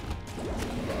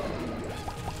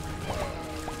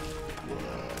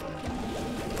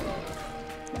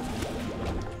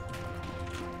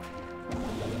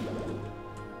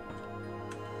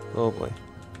 Oh boy.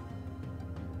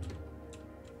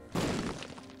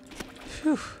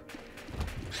 Phew.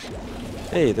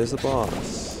 Hey, there's the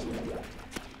boss.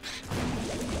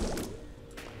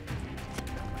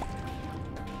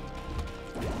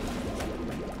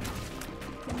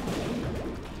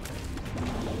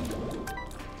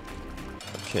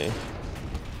 Okay.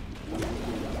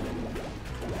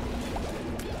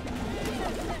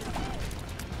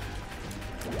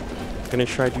 Gonna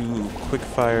try to quick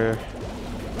fire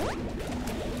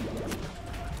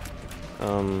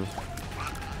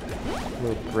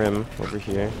little Brim over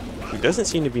here. He doesn't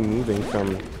seem to be moving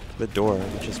from the door,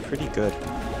 which is pretty good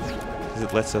because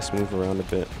it lets us move around a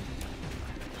bit.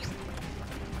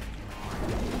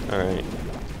 Alright.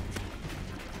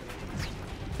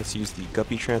 Let's use the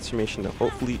Guppy transformation to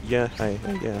hopefully, yeah.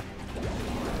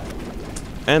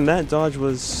 And that dodge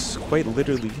was quite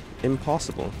literally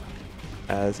impossible,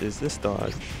 as is this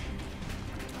dodge.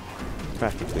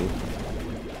 Practically.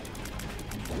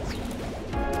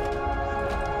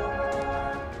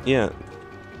 Yeah,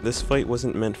 this fight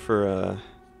wasn't meant for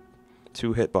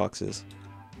 2 hitboxes.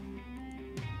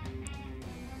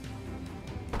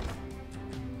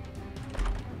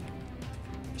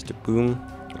 Mr. Boom,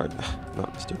 or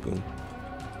not Mr. Boom.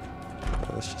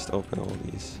 Let's just open all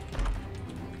these.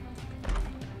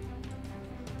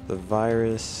 The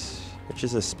virus, which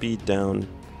is a speed down,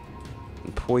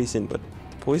 and poison, but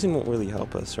poison won't really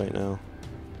help us right now.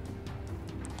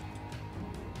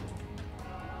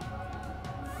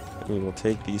 I mean, we'll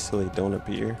take these so they don't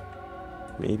appear.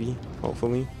 Maybe,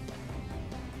 hopefully.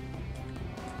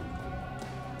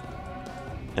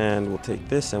 And we'll take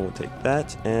this and we'll take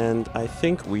that, and I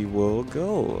think we will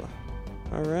go.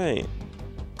 Alright.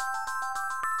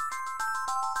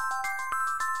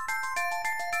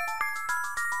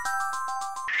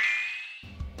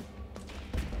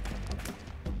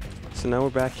 So now we're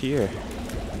back here.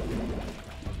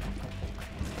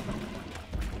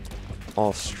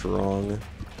 All strong.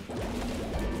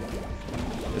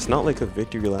 It's not like a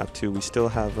victory lap too. We still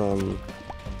have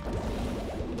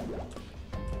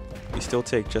we still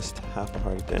take just half a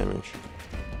heart of damage.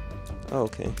 Oh,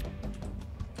 okay.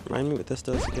 Remind me what this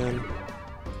does again.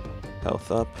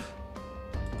 Health up.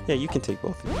 Yeah, you can take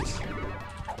both of these.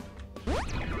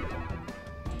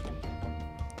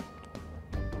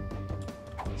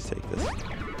 Let's take this.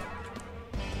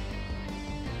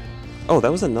 Oh,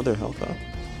 that was another health up.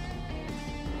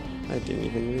 I didn't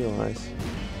even realize.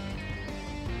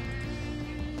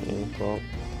 Okay, well.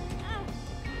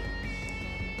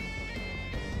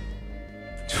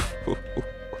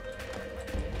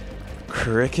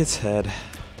 Cricket's head.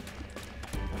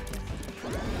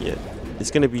 Yeah, it's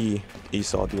gonna be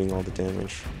Esau doing all the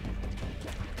damage.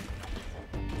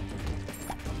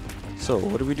 So,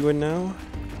 what are we doing now?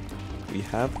 We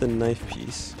have the knife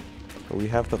piece. Or we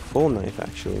have the full knife,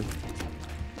 actually.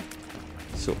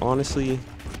 So, honestly,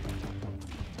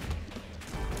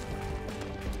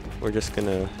 we're just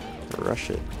gonna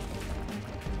rush it.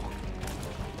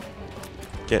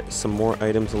 Get some more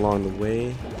items along the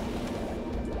way.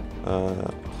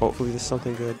 Hopefully there's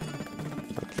something good.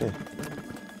 Okay.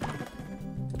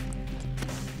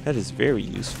 That is very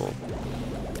useful.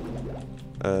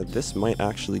 This might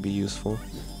actually be useful.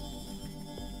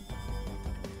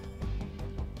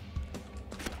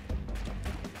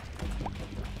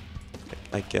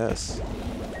 I guess.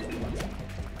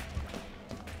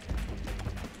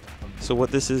 So what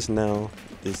this is now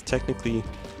is technically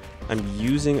I'm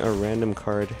using a random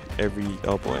card every,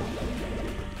 oh boy.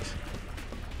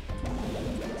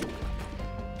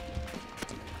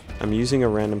 I'm using a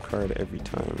random card every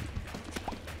time.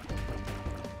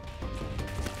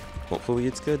 Hopefully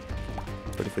it's good.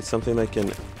 But if it's something like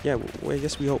an, yeah, well, I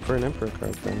guess we hope for an Emperor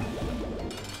card then.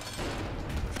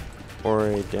 Or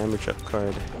a damage up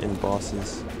card in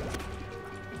bosses.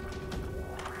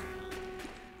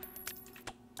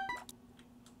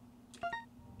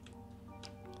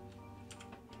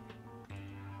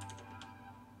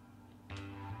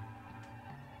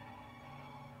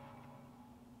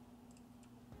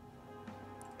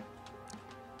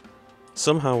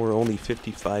 Somehow we're only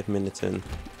 55 minutes in.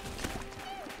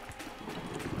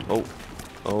 Oh.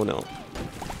 Oh no.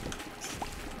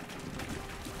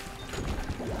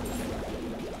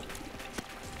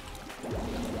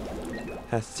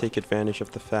 Has to take advantage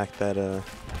of the fact that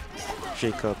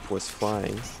Jacob was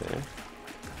flying there.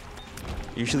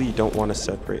 Usually you don't want to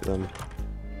separate them.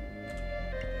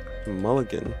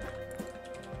 Mulligan,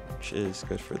 which is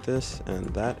good for this, and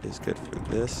that is good for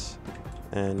this.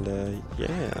 And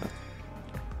yeah.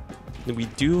 We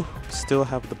do still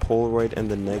have the Polaroid and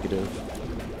the negative.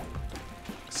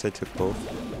 So I took both.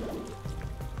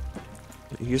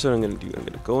 Here's what I'm gonna do. I'm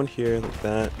gonna go in here like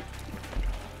that.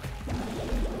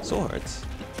 Soul Hearts.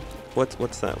 What's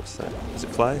that? What's that? Is it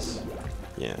flies?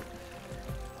 Yeah.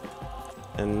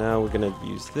 And now we're gonna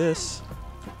use this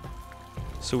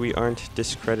so we aren't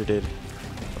discredited.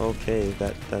 Okay,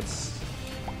 that's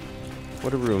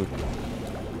what a room.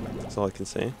 That's all I can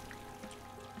say.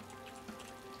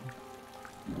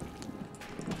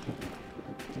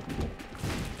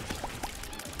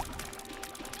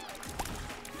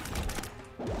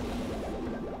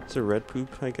 It's a red poop,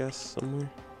 I guess, somewhere.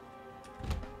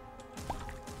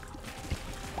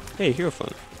 Hey, Hero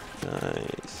Fun.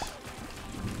 Nice.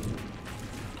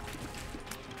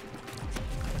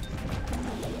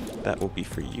 That will be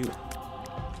for you.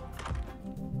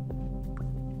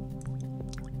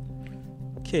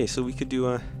 Okay, so we could do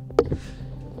a...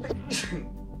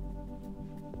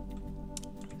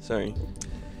 Sorry.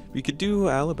 We could do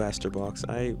Alabaster Box.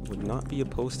 I would not be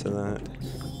opposed to that.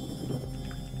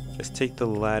 Let's take the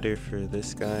ladder for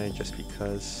this guy just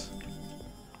because.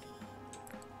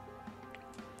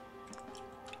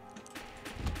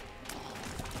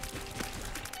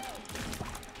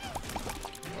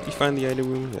 Did we find the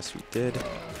item room? Yes, we did.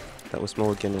 That was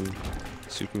Mulligan and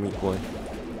Super Meat Boy.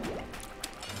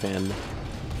 Ben.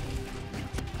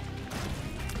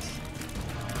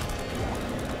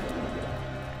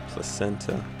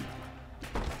 Placenta.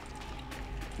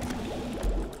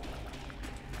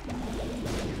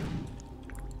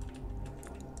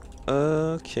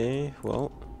 Okay,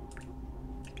 well,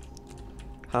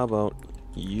 how about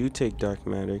you take Dark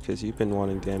Matter, because you've been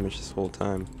wanting damage this whole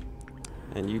time,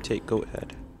 and you take Goat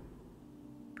Head.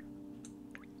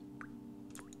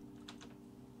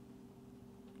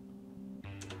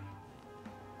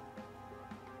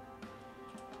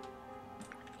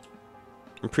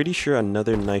 I'm pretty sure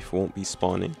another knife won't be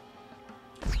spawning.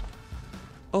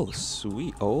 Oh,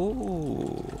 sweet.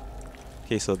 Oh.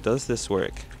 Okay, so does this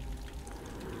work?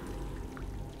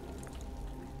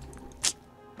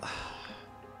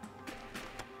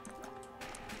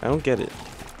 I don't get it.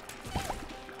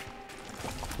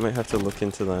 Might have to look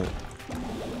into that.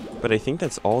 But I think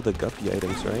that's all the Guppy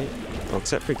items, right? Well,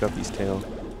 except for Guppy's tail.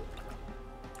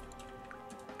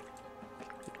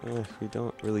 We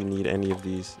don't really need any of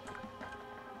these.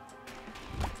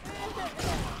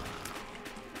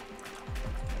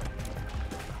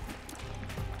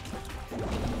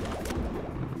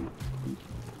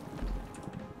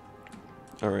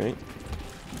 Alright.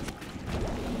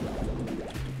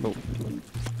 Oh.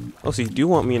 Oh, so you do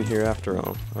want me in here after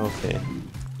all. Okay.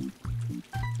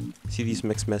 See these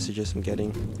mixed messages I'm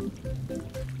getting?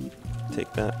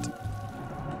 Take that.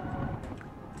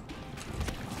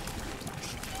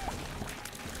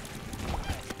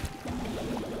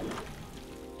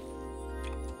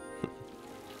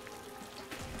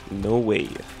 No way.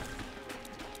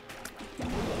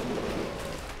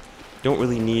 Don't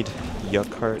really need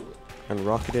Yuck Heart, and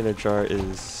Rocket in a Jar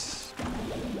is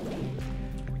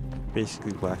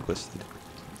basically blacklisted.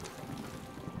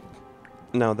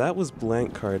 Now that was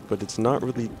blank card, but it's not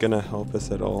really gonna help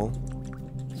us at all.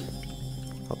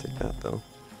 I'll take that though.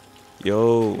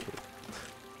 Yo!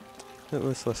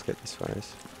 Let's get these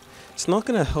fires. It's not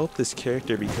gonna help this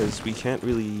character because we can't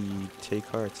really take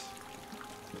hearts.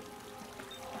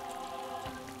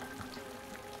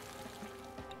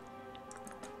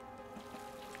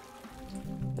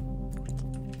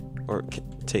 Or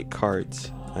take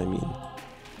cards, I mean.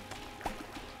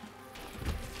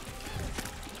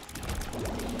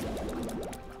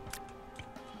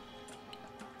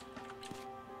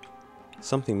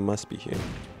 Something must be here.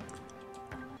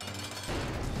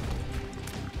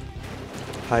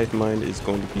 Hive Mind is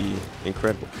going to be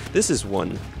incredible. This is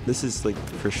one. This is like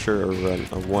for sure a run,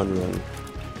 a one run.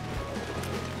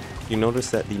 You notice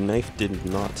that the knife did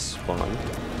not spawn.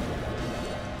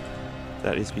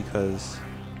 That is because...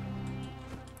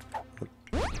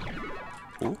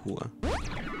 Ooh.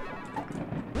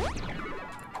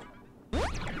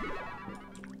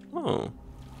 Oh.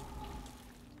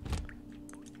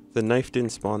 The knife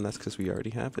didn't spawn, that's because we already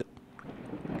have it.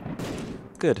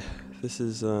 Good. This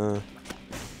is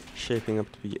shaping up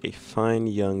to be a fine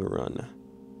young run.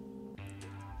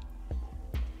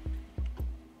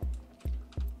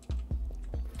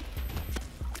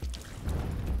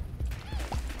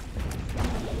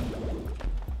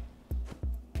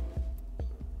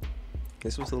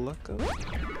 This was the luck of?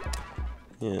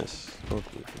 Yes.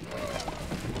 Okay.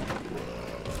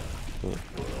 Yeah.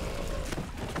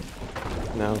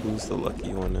 Now who's the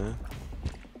lucky one, huh?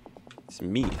 It's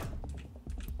me.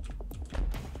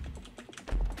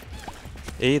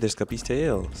 Hey, there's Guppy's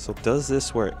tail. So does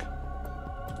this work?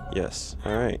 Yes.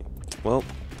 Alright. Well,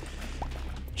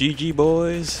 GG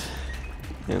boys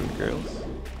and girls.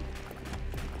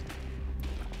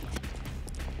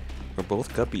 We're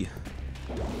both Guppy.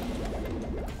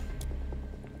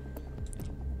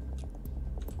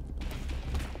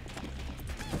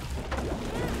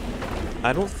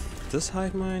 Does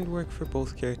Hive Mind work for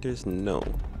both characters? No.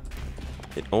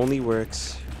 It only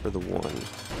works for the one.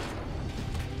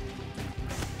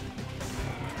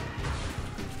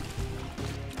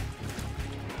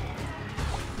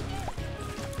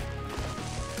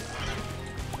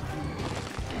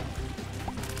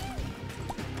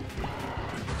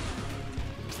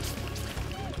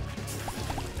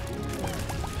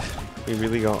 We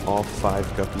really got all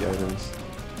 5 Guppy items.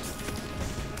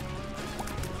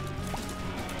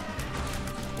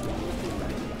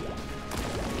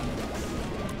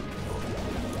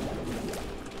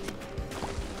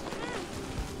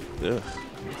 Ugh.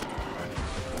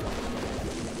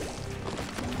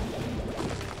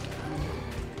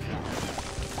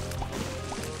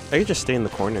 I could just stay in the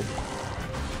corner.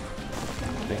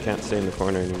 I can't stay in the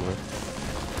corner anymore.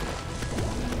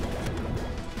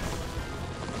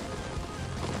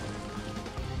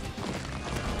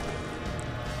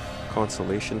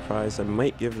 Consolation prize. I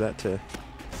might give that to...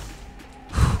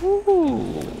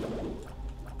 Whew.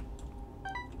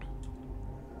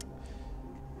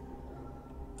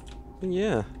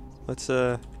 Yeah, let's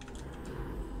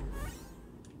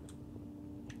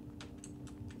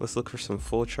look for some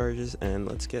full charges and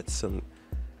let's get some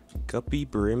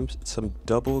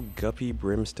double Guppy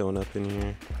Brimstone up in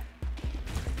here.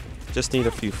 Just need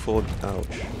a few full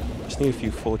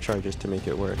charges to make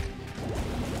it work.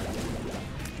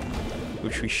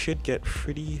 Which we should get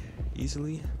pretty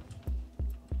easily.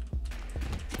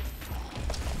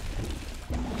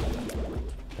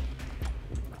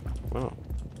 Wow.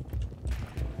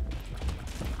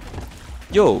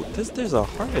 Yo, there's a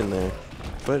heart in there,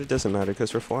 but it doesn't matter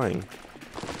because we're flying.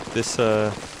 This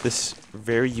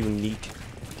very unique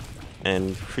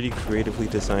and pretty creatively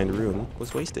designed room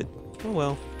was wasted. Oh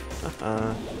well.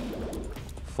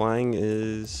 Flying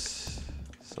is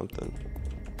something.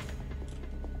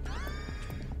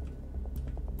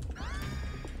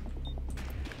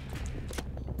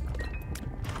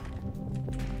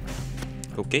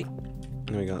 Okay,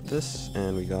 and we got this,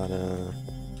 and we got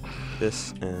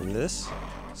this and this.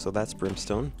 So that's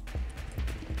Brimstone.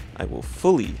 I will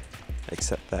fully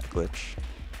accept that glitch.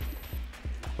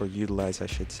 Or utilize, I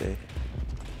should say.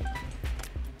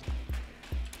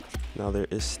 Now there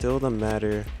is still the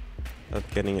matter of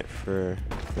getting it for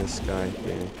this guy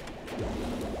here.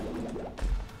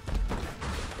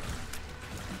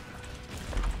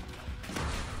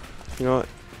 You know what?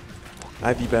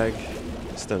 Ivy bag,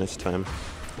 it's done its time.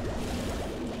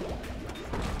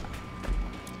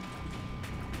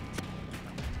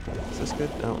 Is this good?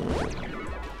 I don't remember.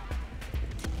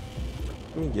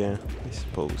 I mean, yeah, I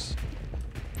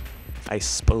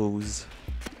suppose.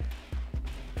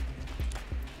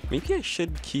 Maybe I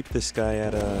should keep this guy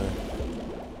at a...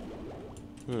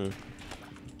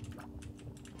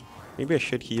 Maybe I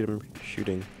should keep him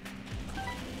shooting.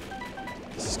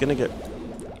 This is gonna get...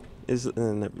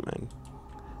 never mind.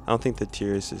 I don't think the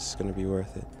tiers is gonna be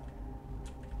worth it.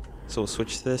 So we'll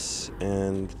switch this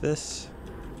and this.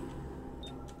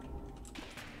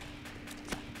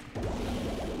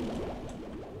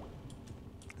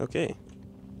 Okay.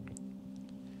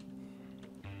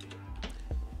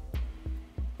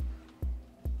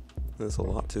 There's a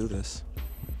lot to this.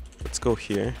 Let's go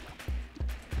here.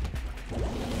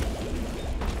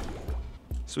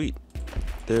 Sweet.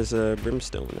 There's a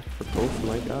Brimstone for both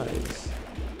my guys.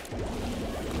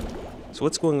 So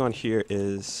what's going on here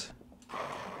is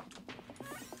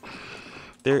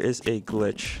there is a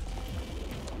glitch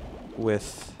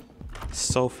with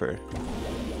sulfur.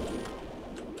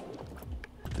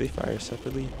 Do they fire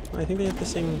separately? I think they have the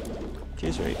same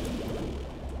chase rate.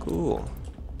 Cool.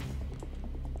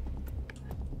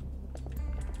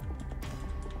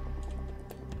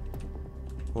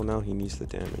 Well, now he needs the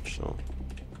damage, so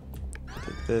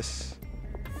take this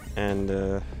and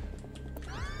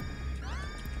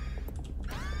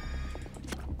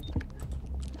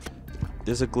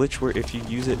there's a glitch where if you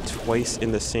use it twice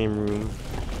in the same room,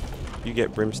 you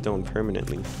get Brimstone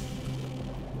permanently.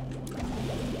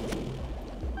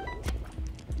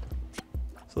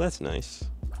 So that's nice.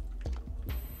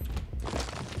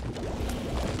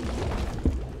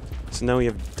 So now we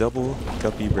have double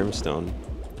Guppy Brimstone.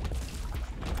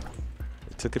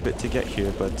 It took a bit to get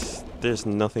here, but there's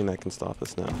nothing that can stop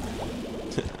us now.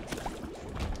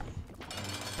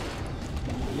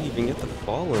 We even get the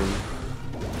Fallen,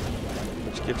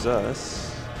 which gives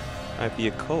us Eye of the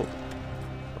Occult.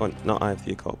 Oh, not Eye of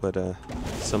the Occult, but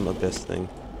some Abyss thing,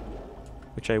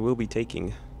 which I will be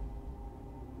taking.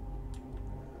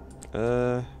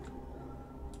 I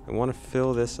want to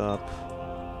fill this up.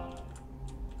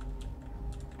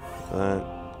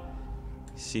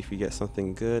 See if we get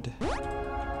something good.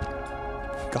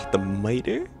 Got the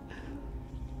Miter?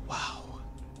 Wow.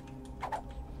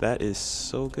 That is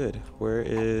so good. Where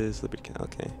is Liberty?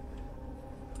 Okay.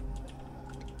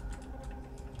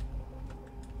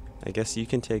 I guess you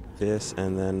can take this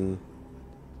and then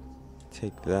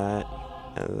take that,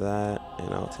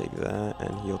 and I'll take that,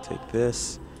 and he'll take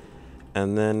this.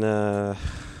 And then,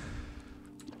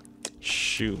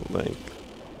 shoot, like,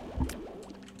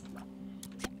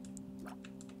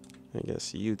 I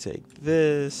guess you take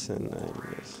this, and I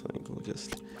guess, like, we'll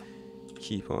just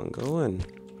keep on going.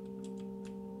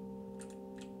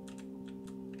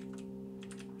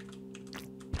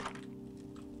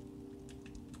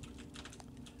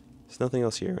 There's nothing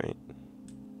else here, right?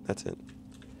 That's it.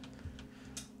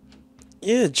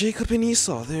 Yeah, Jacob and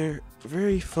Esau, they're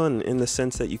very fun in the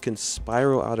sense that you can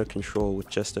spiral out of control with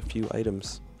just a few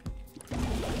items.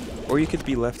 Or you could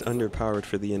be left underpowered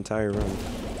for the entire run.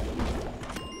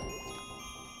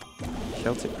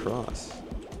 Celtic Cross.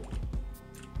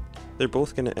 They're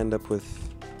both going to end up with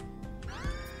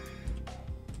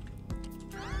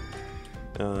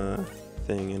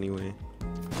thing anyway.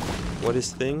 What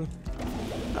is thing?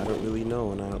 I don't really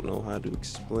know, and I don't know how to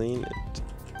explain it.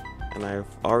 And I've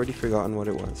already forgotten what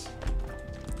it was.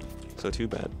 So too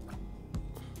bad.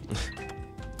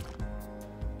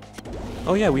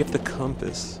 Oh yeah, we have the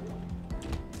compass.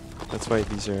 That's why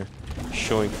these are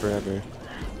showing forever.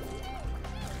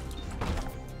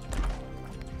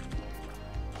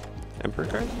 Emperor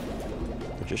card?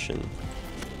 Magician.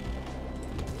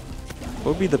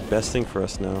 What would be the best thing for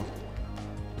us now?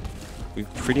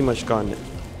 We've pretty much gotten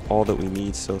all that we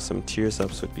need, so some tears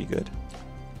ups would be good.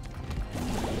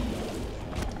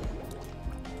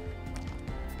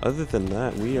 Other than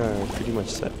that, we are pretty much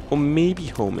set. Oh, maybe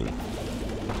homing.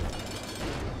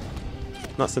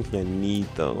 Not something I need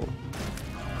though.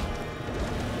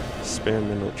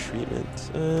 Experimental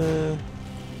treatment.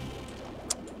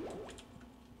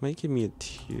 Might give me a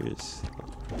tears.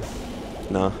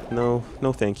 Nah, no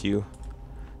thank you.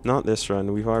 Not this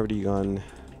run, we've already gone.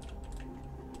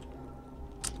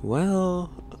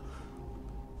 Well,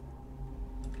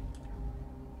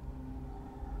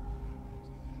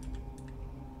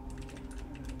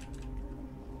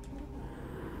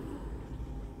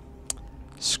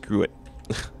 screw it.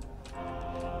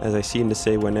 As I seem to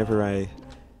say whenever I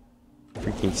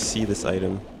freaking see this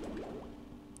item.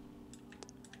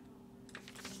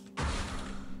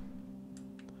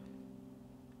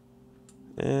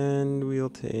 And we'll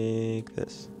take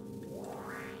this.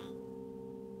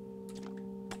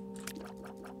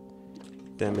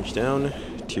 Damage down,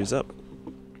 tears up.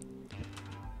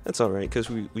 That's alright, because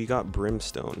we got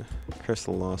Brimstone.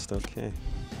 Crystal lost, okay.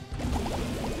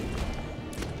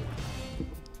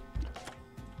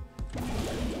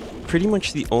 Pretty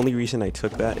much the only reason I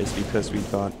took that is because we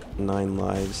got 9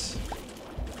 lives.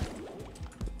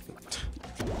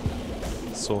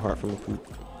 So hard from the poop.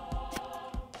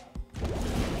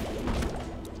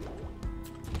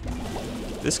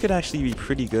 This could actually be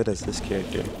pretty good as this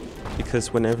character,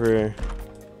 because whenever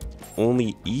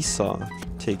only Esau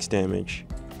takes damage,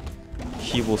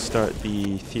 he will start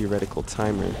the theoretical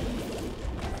timer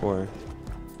for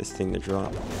this thing to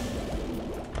drop.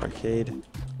 Arcade.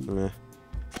 Meh.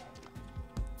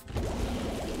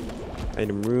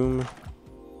 Item room.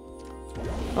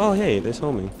 Oh hey, there's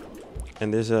homing.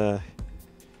 And there's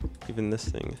even this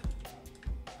thing.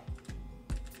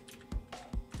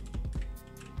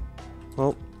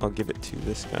 Well, I'll give it to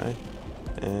this guy.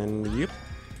 And yep.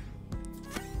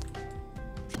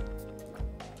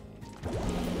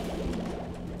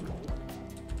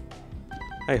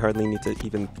 I hardly need to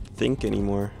even think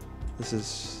anymore. This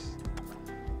is...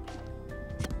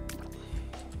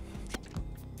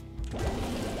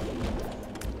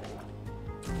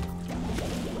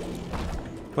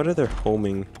 What other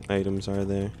homing items are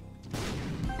there?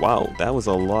 Wow, that was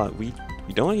a lot. We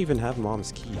don't even have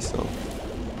Mom's key, so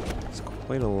it's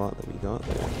quite a lot that we got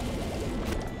there.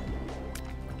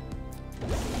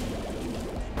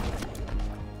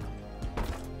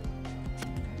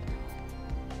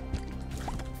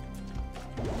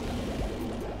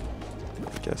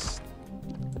 I guess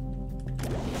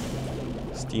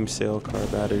let's Steam sale car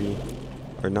battery.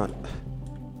 Or not.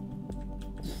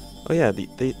 Oh yeah,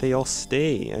 they all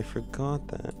stay. I forgot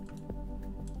that.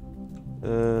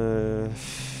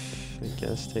 I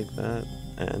guess take that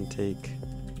and take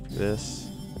this.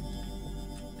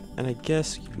 And I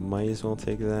guess you might as well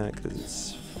take that because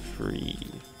it's free.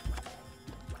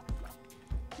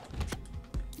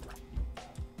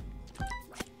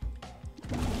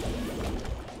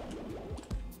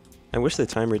 I wish the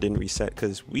timer didn't reset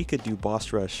because we could do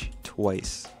boss rush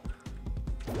twice.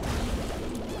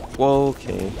 Whoa,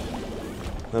 okay.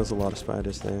 That was a lot of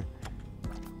spiders there.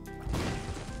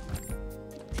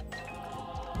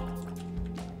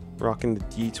 Rocking the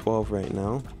D12 right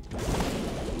now.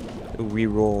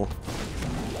 Reroll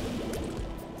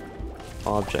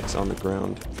objects on the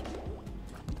ground.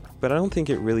 But I don't think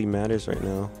it really matters right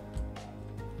now.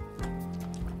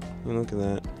 I mean, look at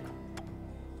that.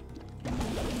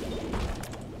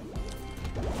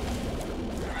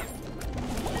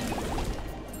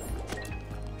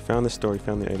 Found the story,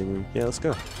 found the item room. Yeah, let's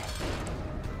go.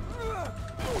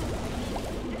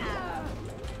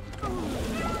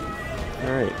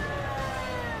 Alright.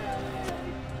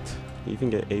 You can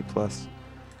get A+.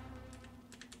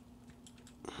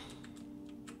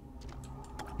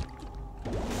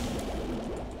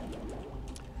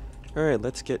 Alright,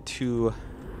 let's get to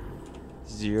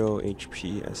 0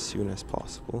 HP as soon as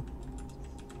possible.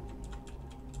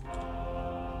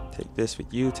 Take this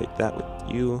with you, take that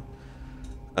with you.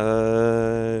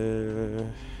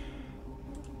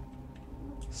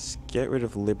 Let's get rid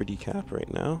of Liberty Cap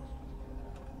right now.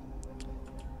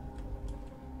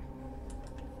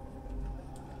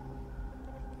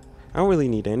 I don't really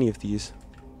need any of these.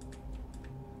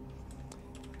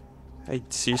 I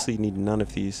seriously need none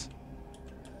of these.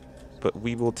 But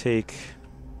we will take...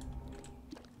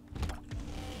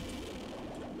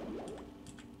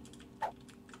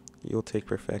 You'll take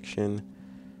Perfection.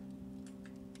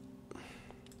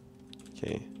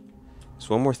 Okay.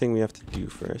 So one more thing we have to do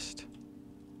first.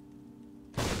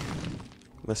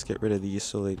 Let's get rid of these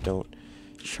so they don't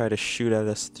try to shoot at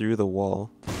us through the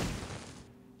wall.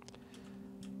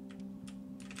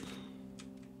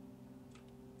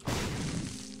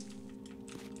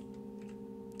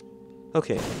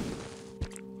 Okay.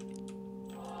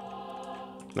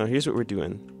 Now here's what we're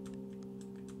doing.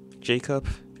 Jacob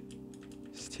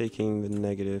is taking the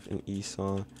negative and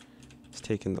Esau is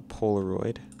taking the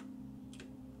Polaroid.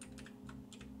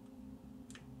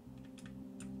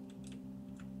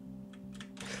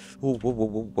 Whoa, whoa, whoa,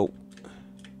 whoa,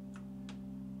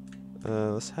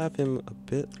 whoa. Let's have him a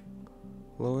bit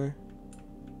lower.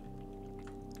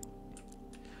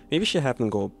 Maybe we should have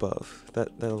them go above.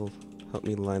 That'll help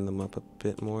me line them up a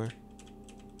bit more.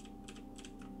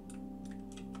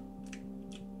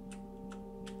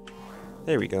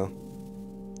 There we go.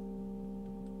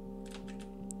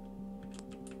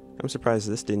 I'm surprised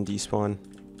this didn't despawn.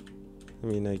 I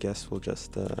mean, I guess we'll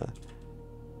just, not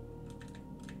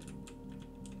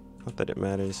that it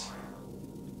matters.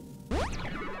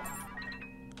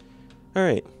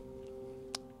 Alright.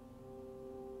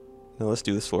 Now let's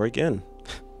do this floor again.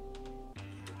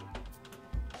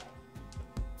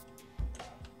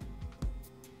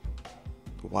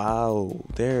 Wow,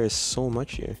 there is so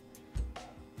much here.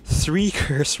 3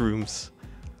 curse rooms.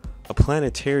 A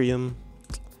planetarium.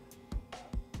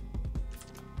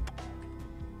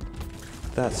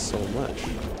 That's so much.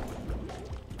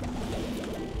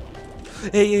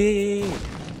 Hey, hey, hey, hey.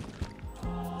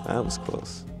 That was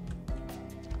close.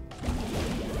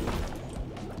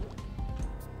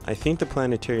 I think the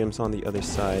planetarium's on the other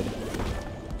side.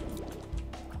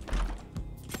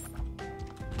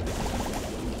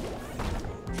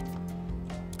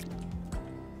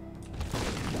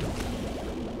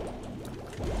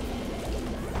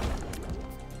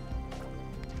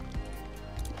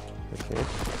 Okay.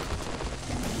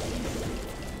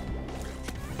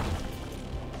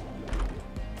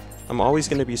 I'm always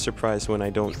going to be surprised when I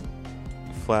don't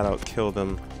flat out kill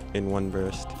them in one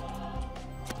burst.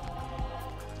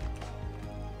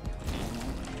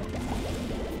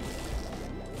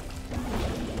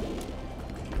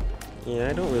 Yeah,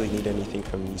 I don't really need anything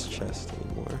from these chests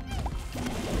anymore.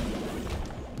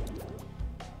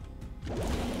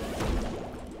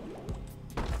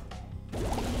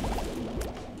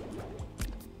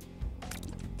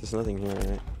 There's nothing here,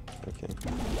 right? Okay.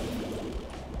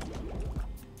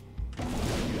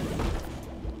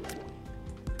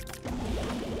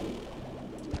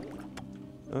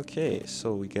 Okay,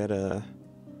 so we got a...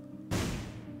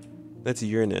 That's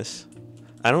Uranus.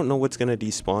 I don't know what's gonna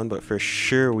despawn, but for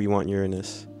sure we want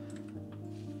Uranus.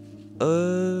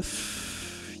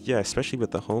 Yeah, especially with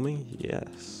the homing.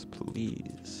 Yes,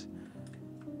 please.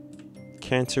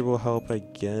 Cancer will help, I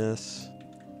guess.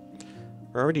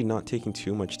 We're already not taking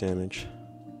too much damage.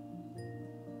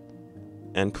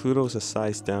 And Pluto's a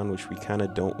size down, which we kind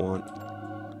of don't want.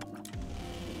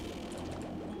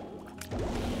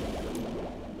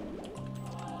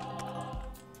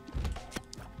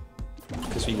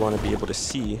 Because we want to be able to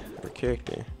see our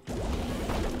character.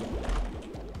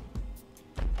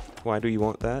 Why do you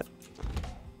want that?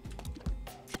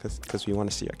 Because we want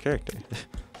to see our character.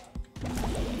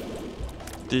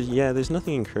 Yeah, there's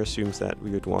nothing in curse rooms that we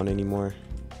would want anymore.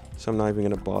 So I'm not even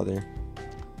going to bother.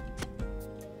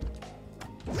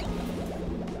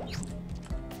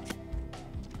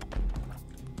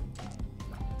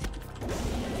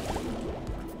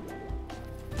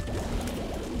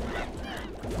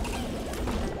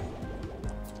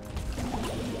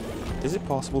 Is it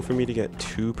possible for me to get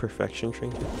 2 perfection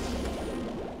trinkets?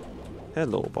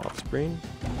 Hello, box brain.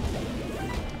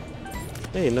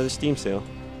 Hey, another Steam sale.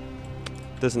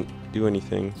 Doesn't do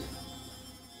anything.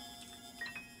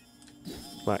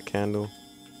 Black candle.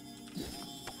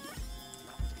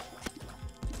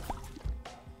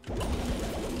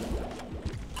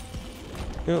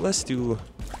 You know, let's do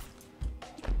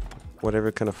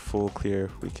whatever kind of full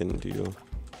clear we can do.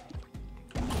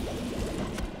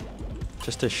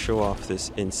 Just to show off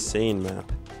this insane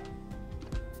map.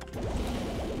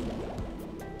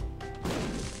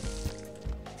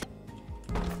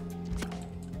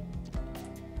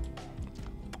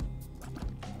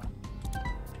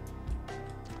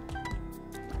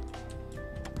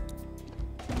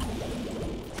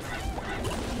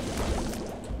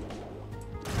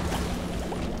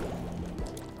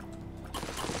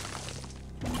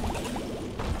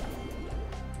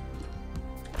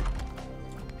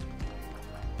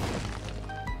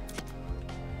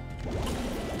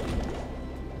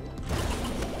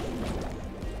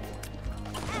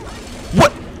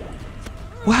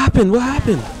 What happened? What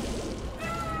happened?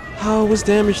 How was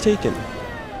damage taken?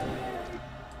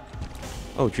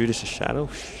 Oh, Judas' Shadow?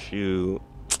 Shoot.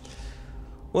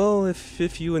 Well,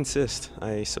 if you insist,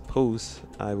 I suppose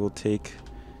I will take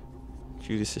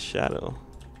Judas' Shadow.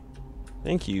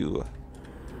 Thank you.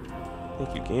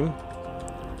 Thank you, game.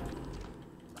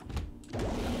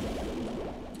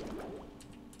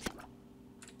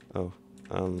 Oh,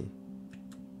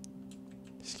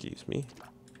 excuse me.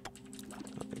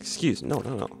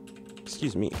 No.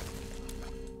 Excuse me.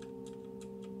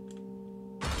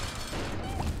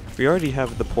 We already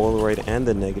have the Polaroid and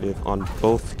the negative on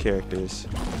both characters,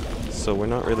 so we're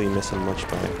not really missing much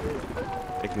by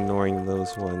ignoring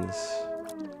those ones.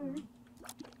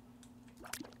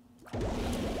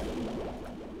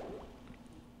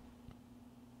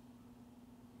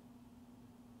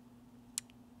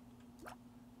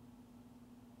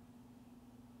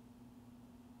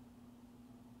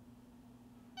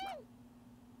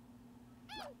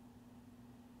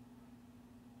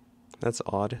 That's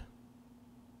odd.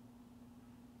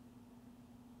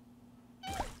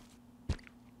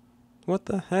 What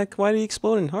the heck? Why do you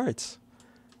explode in hearts?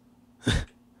 They're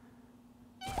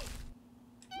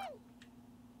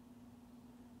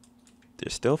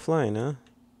still flying, huh?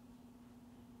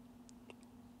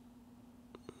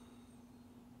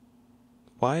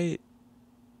 Why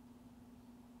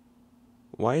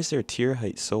is their tier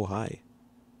height so high?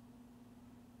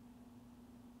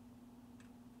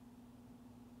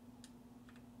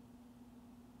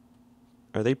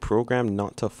 Are they programmed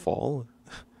not to fall?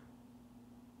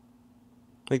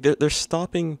 Like they're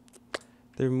stopping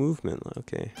their movement.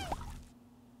 Okay.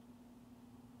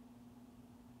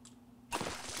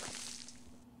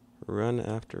 Run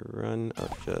after run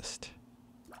of just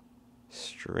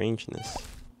strangeness.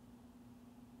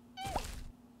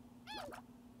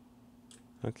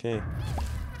 Okay.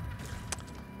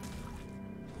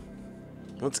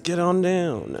 Let's get on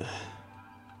down.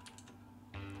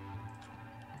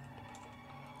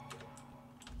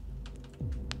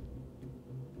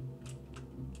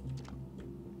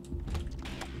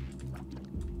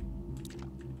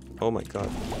 Oh my god.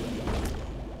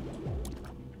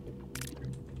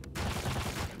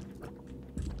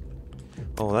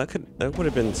 Oh, that would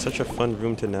have been such a fun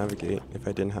room to navigate if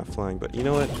I didn't have flying, but you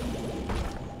know what?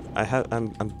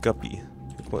 I'm Guppy.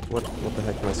 What the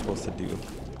heck am I supposed to do?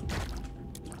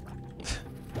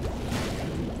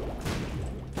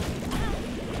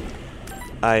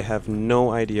 I have no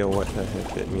idea what the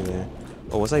heck hit me there.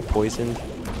 Oh, was I poisoned?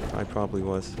 I probably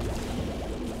was.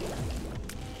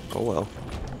 Oh well.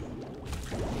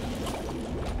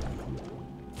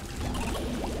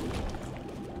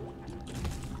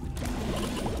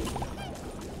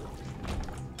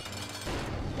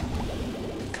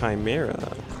 Chimera.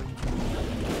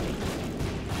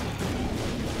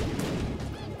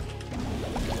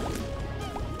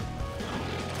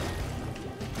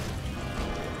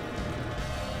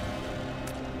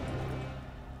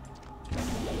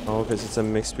 Oh, because it's a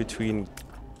mix between,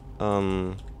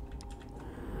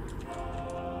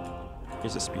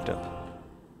 here's a speed up.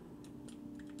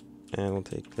 And we'll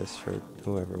take this for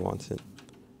whoever wants it.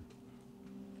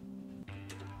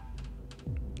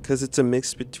 Because it's a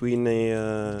mix between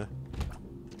a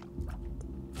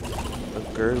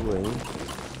girdling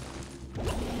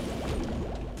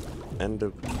and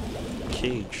a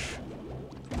cage.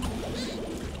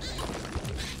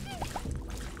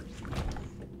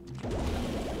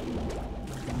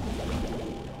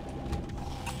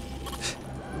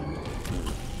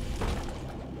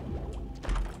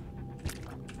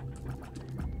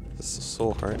 This is a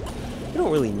soul heart. We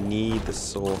don't really need the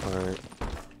soul heart.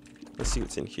 Let's see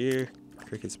what's in here.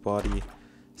 Cricket's body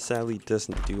sadly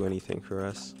doesn't do anything for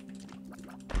us.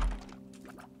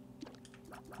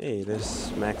 Hey,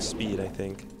 there's max speed, I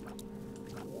think.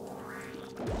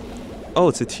 Oh,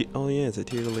 it's a tier. Oh yeah, it's a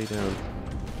tier to lay down.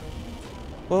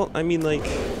 Well, I mean, like,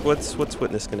 what's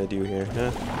Witness gonna do here, huh?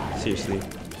 Seriously.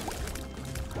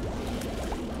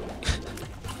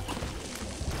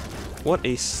 What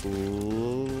a slaughterfest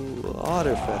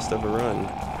of a run.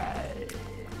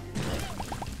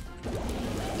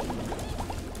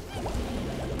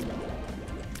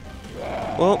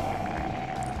 Well,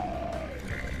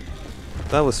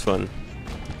 that was fun.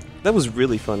 That was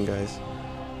really fun, guys.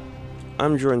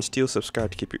 I'm Jordan Steele,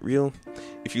 subscribe to keep it real.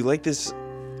 If you like this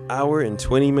hour and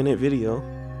 20-minute video,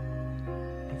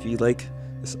 if you like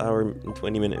this hour and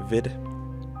 20-minute vid,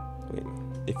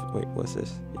 wait, what's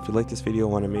this? If you like this video,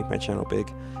 want to make my channel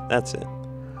big, that's it.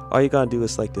 All you gotta do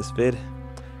is like this vid.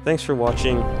 Thanks for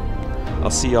watching.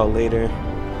 I'll see y'all later.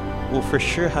 We'll for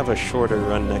sure have a shorter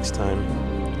run next time.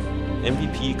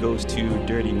 MVP goes to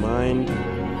Dirty Mind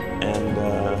and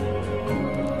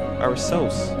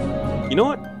ourselves. You know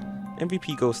what?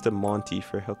 MVP goes to Monty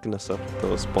for hooking us up with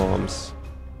those bombs,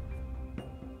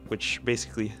 which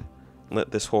basically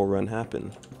let this whole run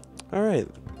happen. Alright,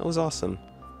 that was awesome.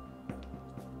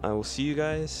 I will see you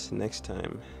guys next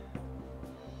time.